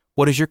questions.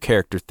 What does your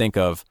character think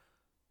of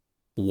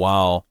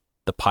while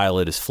the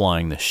pilot is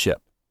flying the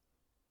ship?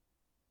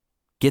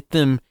 Get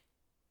them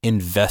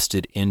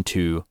invested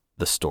into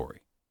the story.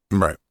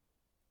 Right.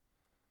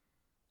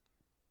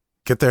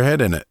 Get their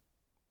head in it,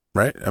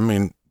 right? I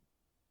mean,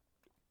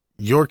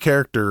 your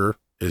character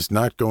is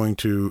not going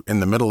to, in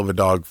the middle of a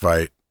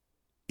dogfight,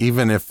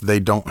 even if they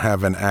don't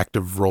have an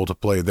active role to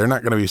play, they're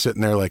not going to be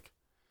sitting there like,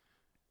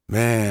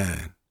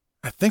 man,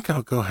 I think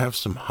I'll go have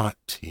some hot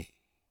tea.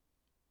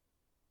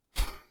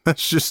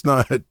 That's just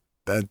not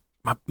that.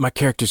 My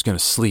character's going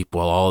to sleep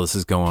while all this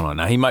is going on.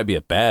 Now, he might be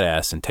a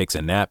badass and takes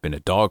a nap in a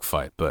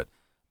dogfight, but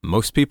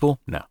most people,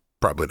 no.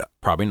 Probably not.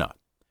 Probably not.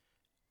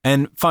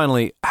 And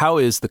finally, how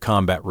is the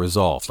combat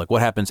resolved? Like,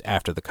 what happens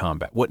after the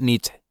combat? What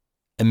needs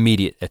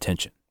immediate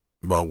attention?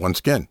 Well, once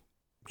again,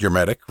 your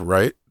medic,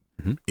 right?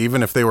 Mhm.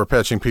 Even if they were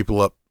patching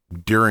people up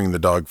during the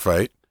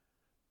dogfight,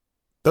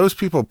 those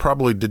people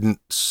probably didn't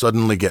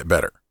suddenly get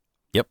better.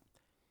 Yep.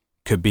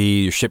 Could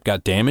be your ship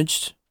got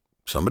damaged.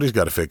 Somebody's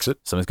got to fix it.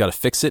 Somebody's got to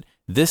fix it.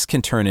 This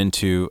can turn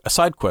into a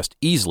side quest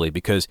easily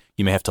because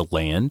you may have to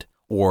land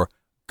or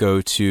go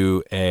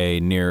to the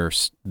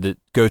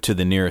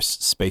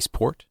nearest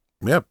spaceport.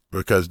 Yeah,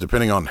 because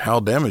depending on how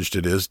damaged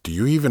it is, do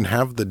you even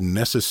have the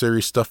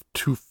necessary stuff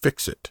to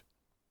fix it?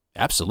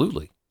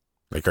 Absolutely.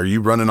 Like, are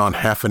you running on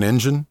half an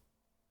engine?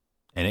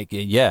 And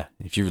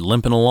if you're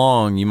limping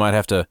along, you might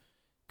have to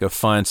go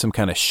find some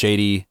kind of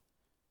shady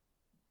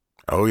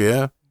Oh,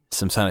 yeah.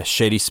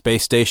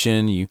 space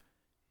station.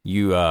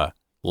 You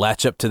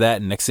latch up to that,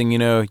 and next thing you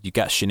know, you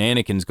got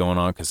shenanigans going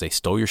on because they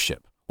stole your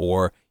ship,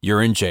 or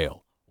you're in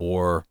jail,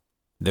 or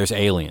there's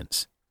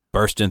aliens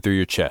bursting through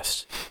your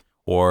chest,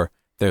 or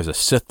there's a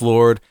Sith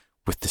Lord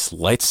with this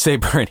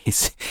lightsaber, and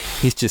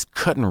he's just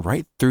cutting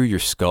right through your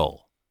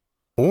skull.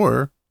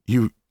 Or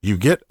you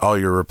get all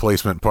your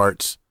replacement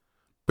parts,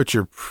 but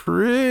you're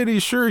pretty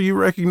sure you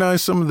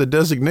recognize some of the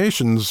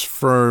designations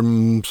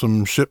from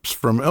some ships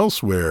from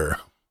elsewhere.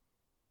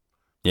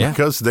 Yeah.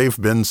 Because they've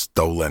been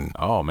stolen.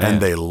 Oh, man.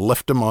 And they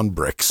left them on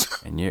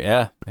bricks. And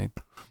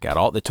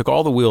they took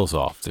all the wheels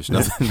off. There's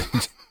nothing.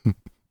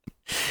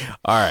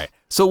 All right.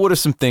 So what are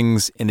some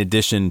things in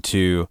addition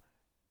to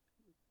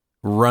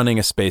running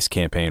a space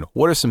campaign?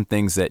 What are some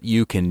things that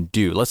you can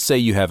do? Let's say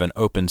you have an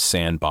open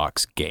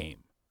sandbox game.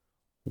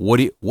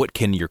 What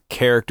can your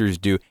characters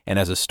do? And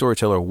as a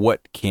storyteller,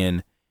 what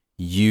can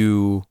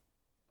you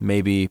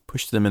maybe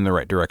push them in the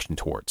right direction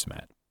towards,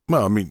 Matt?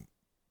 Well, I mean,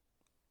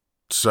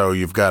 so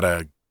you've got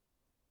a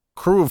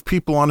crew of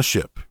people on a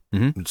ship.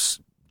 Mm-hmm.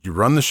 You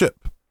run the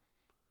ship.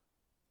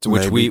 So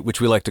which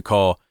we like to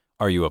call,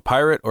 are you a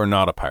pirate or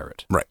not a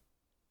pirate? Right.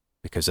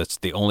 Because that's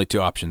the only two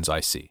options I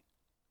see.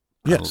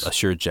 Yes.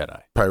 Unless you're a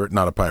Jedi. Pirate,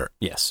 not a pirate.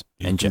 Yes.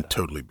 You and can Jedi.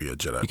 totally be a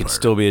Jedi pirate. You can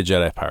still be a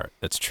Jedi pirate.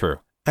 That's true.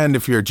 And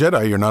if you're a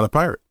Jedi, you're not a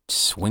pirate.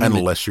 Swinging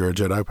Unless you're a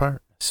Jedi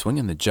pirate.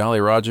 swinging the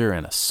Jolly Roger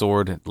and a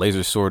sword,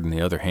 laser sword in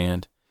the other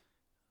hand.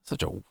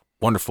 Such a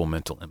wonderful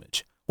mental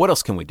image. What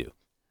else can we do?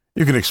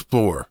 You can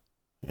explore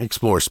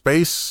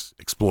space,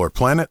 explore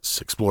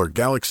planets, explore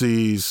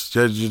galaxies.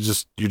 You're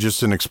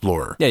just an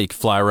explorer. Yeah, you can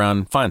fly around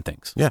and find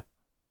things. Yeah.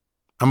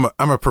 I'm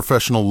a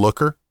professional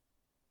looker.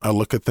 I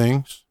look at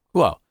things.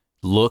 Well,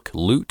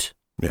 loot.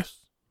 Yes.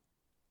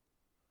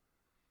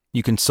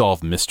 You can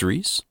solve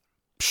mysteries.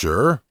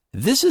 Sure.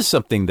 This is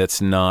something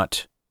that's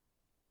not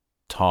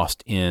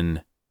tossed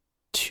in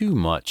too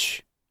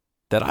much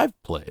that I've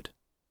played.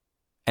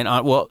 And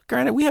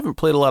granted, we haven't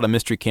played a lot of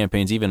mystery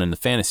campaigns even in the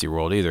fantasy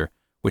world either,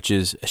 which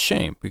is a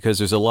shame because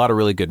there's a lot of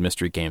really good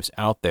mystery games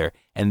out there.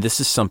 And this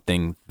is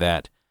something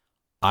that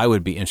I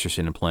would be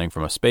interested in playing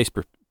from a space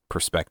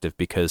perspective,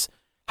 because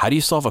how do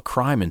you solve a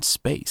crime in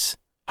space?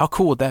 How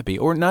cool would that be?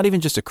 Or not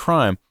even just a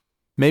crime,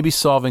 maybe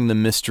solving the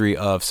mystery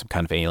of some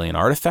kind of alien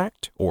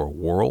artifact or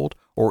world,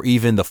 or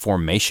even the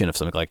formation of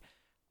something. Like,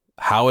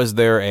 how is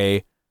there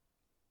a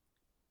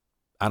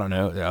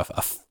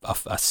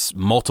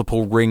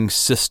multiple ring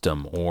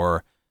system,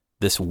 or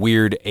this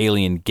weird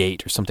alien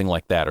gate or something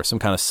like that, or some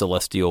kind of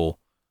celestial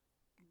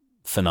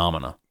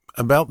phenomena?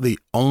 About the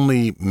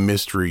only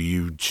mystery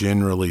you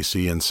generally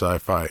see in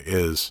sci-fi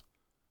is,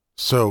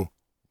 so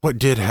what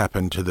did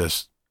happen to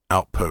this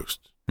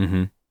outpost?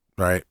 Mm-hmm.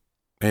 Right?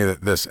 Hey,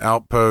 this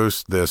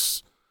outpost,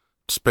 this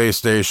space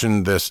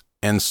station, this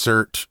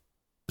insert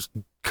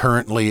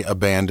currently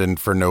abandoned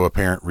for no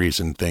apparent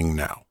reason thing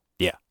now.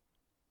 Yeah.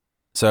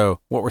 So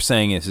what we're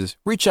saying is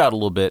reach out a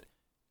little bit,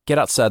 get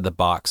outside the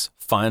box,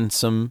 find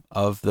some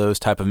of those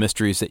type of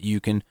mysteries that you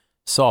can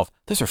solve.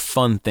 Those are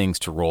fun things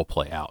to role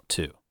play out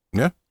too.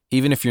 Yeah.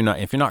 Even if you're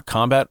not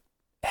combat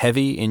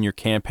heavy in your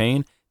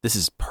campaign, this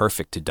is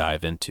perfect to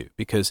dive into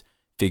because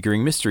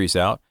figuring mysteries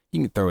out,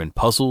 you can throw in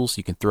puzzles,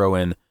 you can throw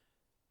in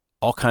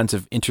all kinds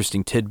of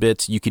interesting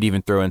tidbits. You could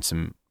even throw in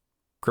some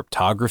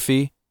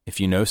cryptography if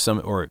you know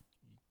some, or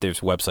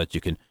there's websites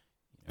you can.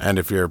 And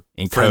if your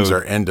encode. friends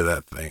are into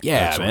that thing.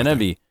 Yeah, that sort man, of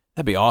thing.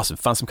 that'd be awesome.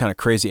 Find some kind of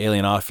crazy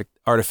alien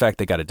artifact.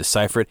 They got to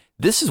decipher it.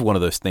 This is one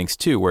of those things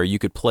too, where you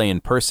could play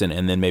in person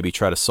and then maybe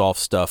try to solve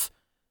stuff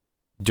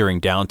during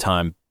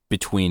downtime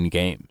between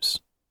games.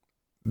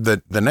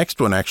 The next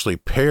one actually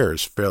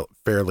pairs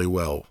fairly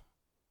well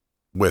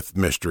with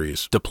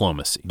mysteries.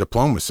 Diplomacy.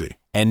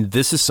 And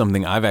this is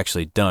something I've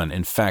actually done.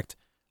 In fact,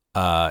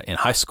 in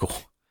high school,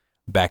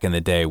 back in the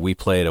day, we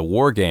played a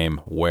war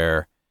game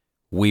where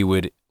we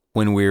would,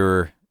 when we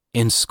were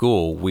in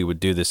school, we would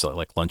do this at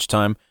like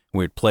lunchtime.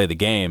 We would play the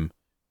game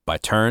by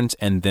turns.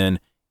 And then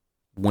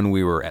when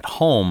we were at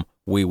home,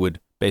 we would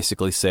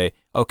basically say,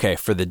 okay,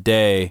 for the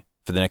day,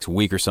 for the next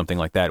week or something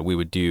like that, we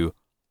would do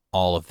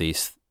all of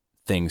these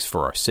things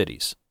for our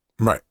cities.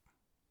 Right.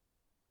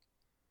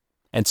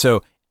 And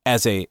so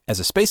as a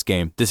space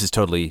game, this is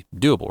totally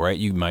doable, right?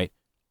 You might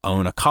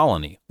own a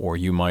colony or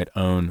you might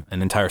own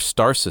an entire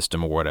star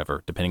system or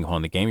whatever, depending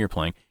upon the game you're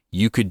playing.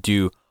 You could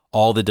do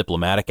all the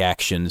diplomatic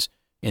actions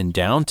in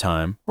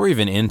downtime or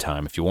even in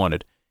time if you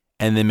wanted,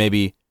 and then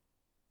maybe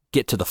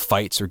get to the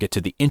fights or get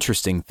to the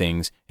interesting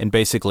things. And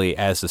basically,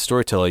 as the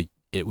storyteller,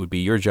 it would be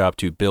your job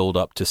to build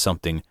up to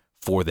something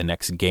for the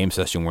next game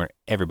session where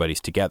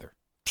everybody's together.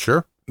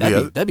 Sure.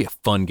 That'd be a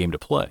fun game to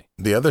play.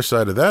 The other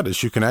side of that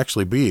is you can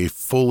actually be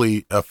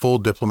a full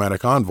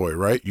diplomatic envoy,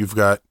 right? You've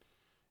got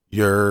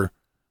your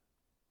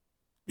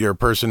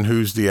person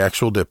who's the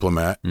actual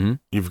diplomat. Mm-hmm.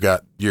 You've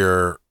got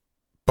your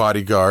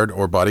bodyguard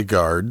or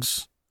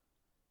bodyguards,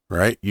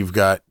 right? You've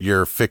got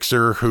your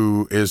fixer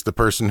who is the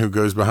person who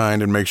goes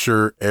behind and makes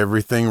sure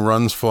everything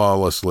runs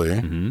flawlessly.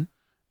 Mm-hmm.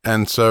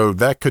 And so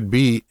that could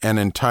be an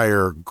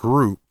entire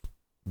group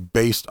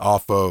based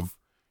off of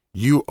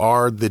you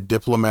are the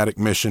diplomatic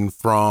mission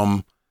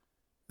from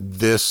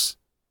this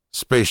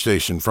space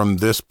station, from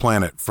this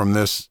planet, from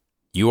this.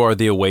 You are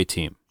the away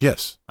team.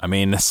 Yes. I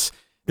mean, it's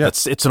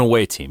an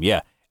away team.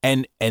 Yeah.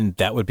 And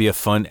that would be a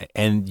fun,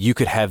 and you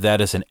could have that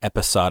as an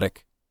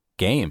episodic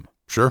game.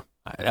 Sure.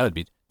 That would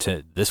be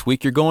this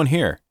week you're going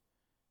here.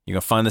 You're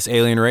going to find this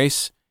alien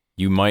race.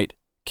 You might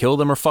kill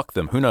them or fuck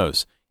them. Who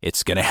knows?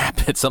 It's going to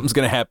happen. Something's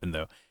going to happen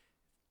though.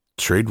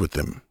 Trade with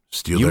them.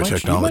 Steal their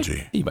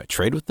technology. You might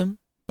trade with them,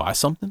 buy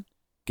something,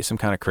 get some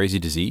kind of crazy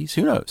disease.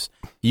 Who knows?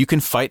 You can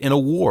fight in a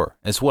war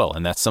as well.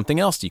 And that's something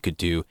else you could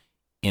do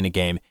in a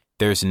game.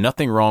 There's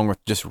nothing wrong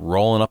with just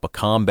rolling up a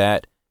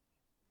combat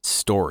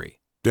story.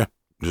 Yeah.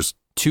 Just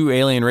two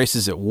alien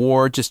races at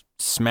war, just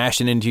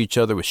smashing into each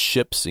other with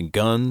ships and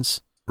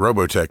guns.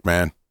 Robotech,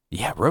 man.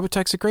 Yeah,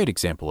 Robotech's a great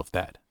example of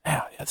that.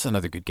 Yeah, that's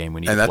another good game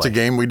we need to play. And that's a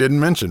game we didn't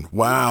mention.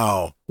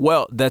 Wow.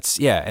 Well,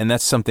 and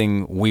that's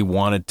something we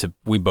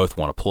both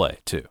want to play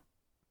too.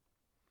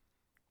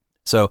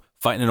 So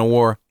fighting in a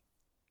war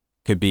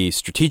could be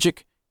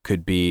strategic,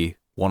 could be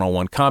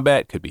one-on-one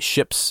combat, could be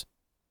ships,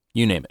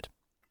 you name it.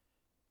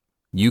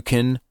 You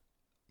can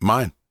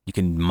mine, you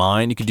can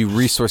do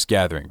resource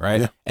gathering,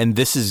 right? Yeah. And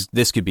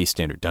this could be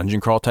standard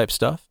dungeon crawl type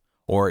stuff,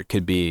 or it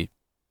could be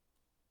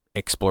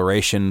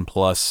exploration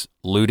plus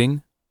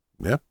looting.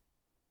 Yeah.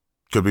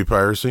 Could be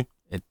piracy.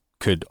 It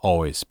could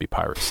always be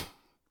piracy.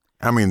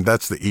 I mean,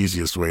 that's the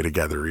easiest way to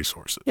gather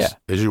resources. Yeah.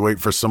 Is you wait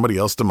for somebody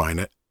else to mine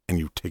it and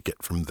you take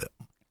it from them.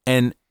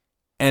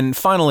 And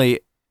finally,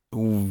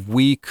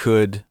 we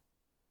could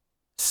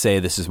say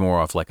this is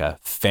more of like a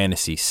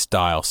fantasy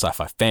style,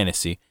 sci-fi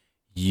fantasy.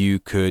 You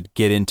could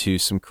get into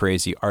some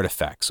crazy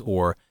artifacts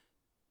or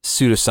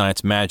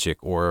pseudoscience magic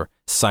or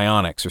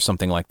psionics or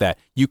something like that.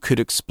 You could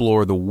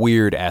explore the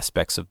weird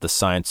aspects of the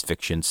science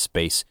fiction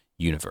space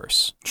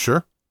universe.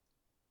 Sure.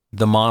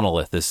 The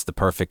monolith is the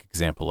perfect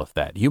example of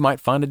that. You might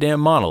find a damn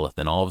monolith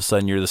and all of a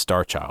sudden you're the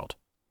Star Child.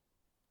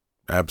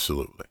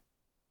 Absolutely.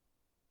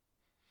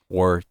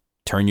 Or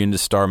turn you into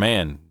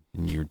Starman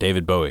and you're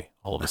David Bowie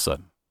all of a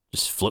sudden,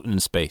 just floating in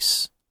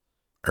space.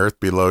 Earth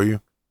below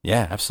you.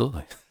 Yeah,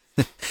 absolutely.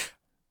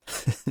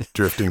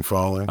 Drifting,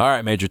 falling. All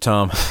right, Major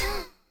Tom.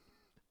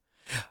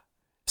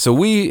 So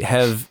we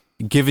have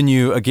given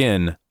you,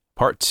 again,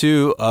 part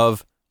 2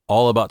 of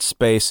All About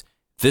Space.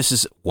 This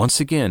is, once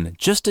again,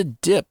 just a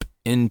dip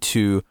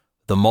into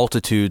the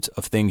multitudes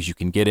of things you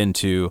can get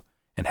into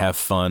and have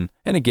fun.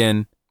 And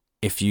again,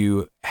 if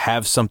you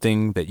have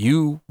something that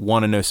you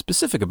want to know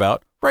specific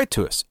about, write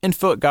to us,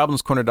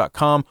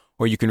 info@goblinscorner.com,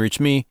 or you can reach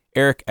me,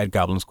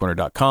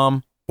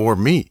 Eric@goblinscorner.com. Or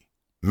me,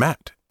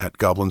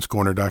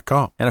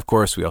 Matt@goblinscorner.com. And of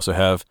course, we also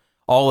have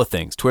all the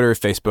things, Twitter,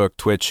 Facebook,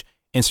 Twitch,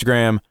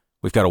 Instagram.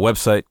 We've got a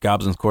website,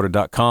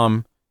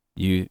 goblinscorner.com.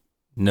 You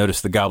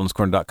notice the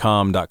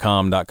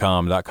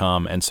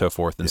goblinscorner.com, and so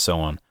forth and so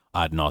on,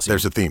 ad nauseum.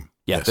 There's a theme.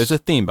 Yeah, Yes. There's a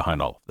theme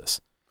behind all of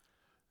this.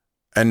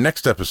 And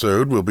next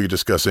episode, we'll be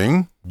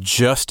discussing...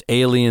 Just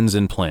aliens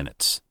and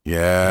planets.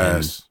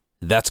 Yes.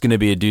 And that's going to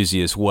be a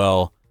doozy as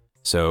well.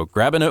 So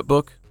grab a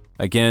notebook.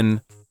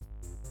 Again,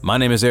 my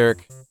name is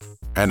Eric.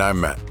 And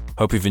I'm Matt.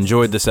 Hope you've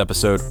enjoyed this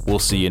episode. We'll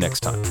see you next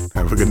time.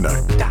 Have a good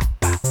night.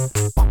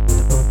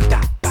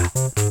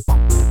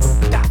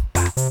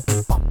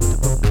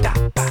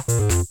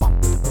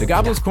 The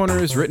Goblin's Corner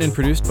is written and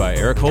produced by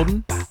Eric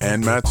Holden.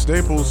 And Matt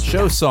Staples.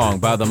 Show song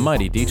by the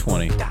mighty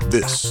D20.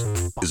 This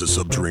is a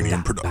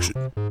Subterranean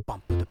production.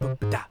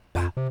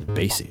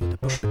 Bassy.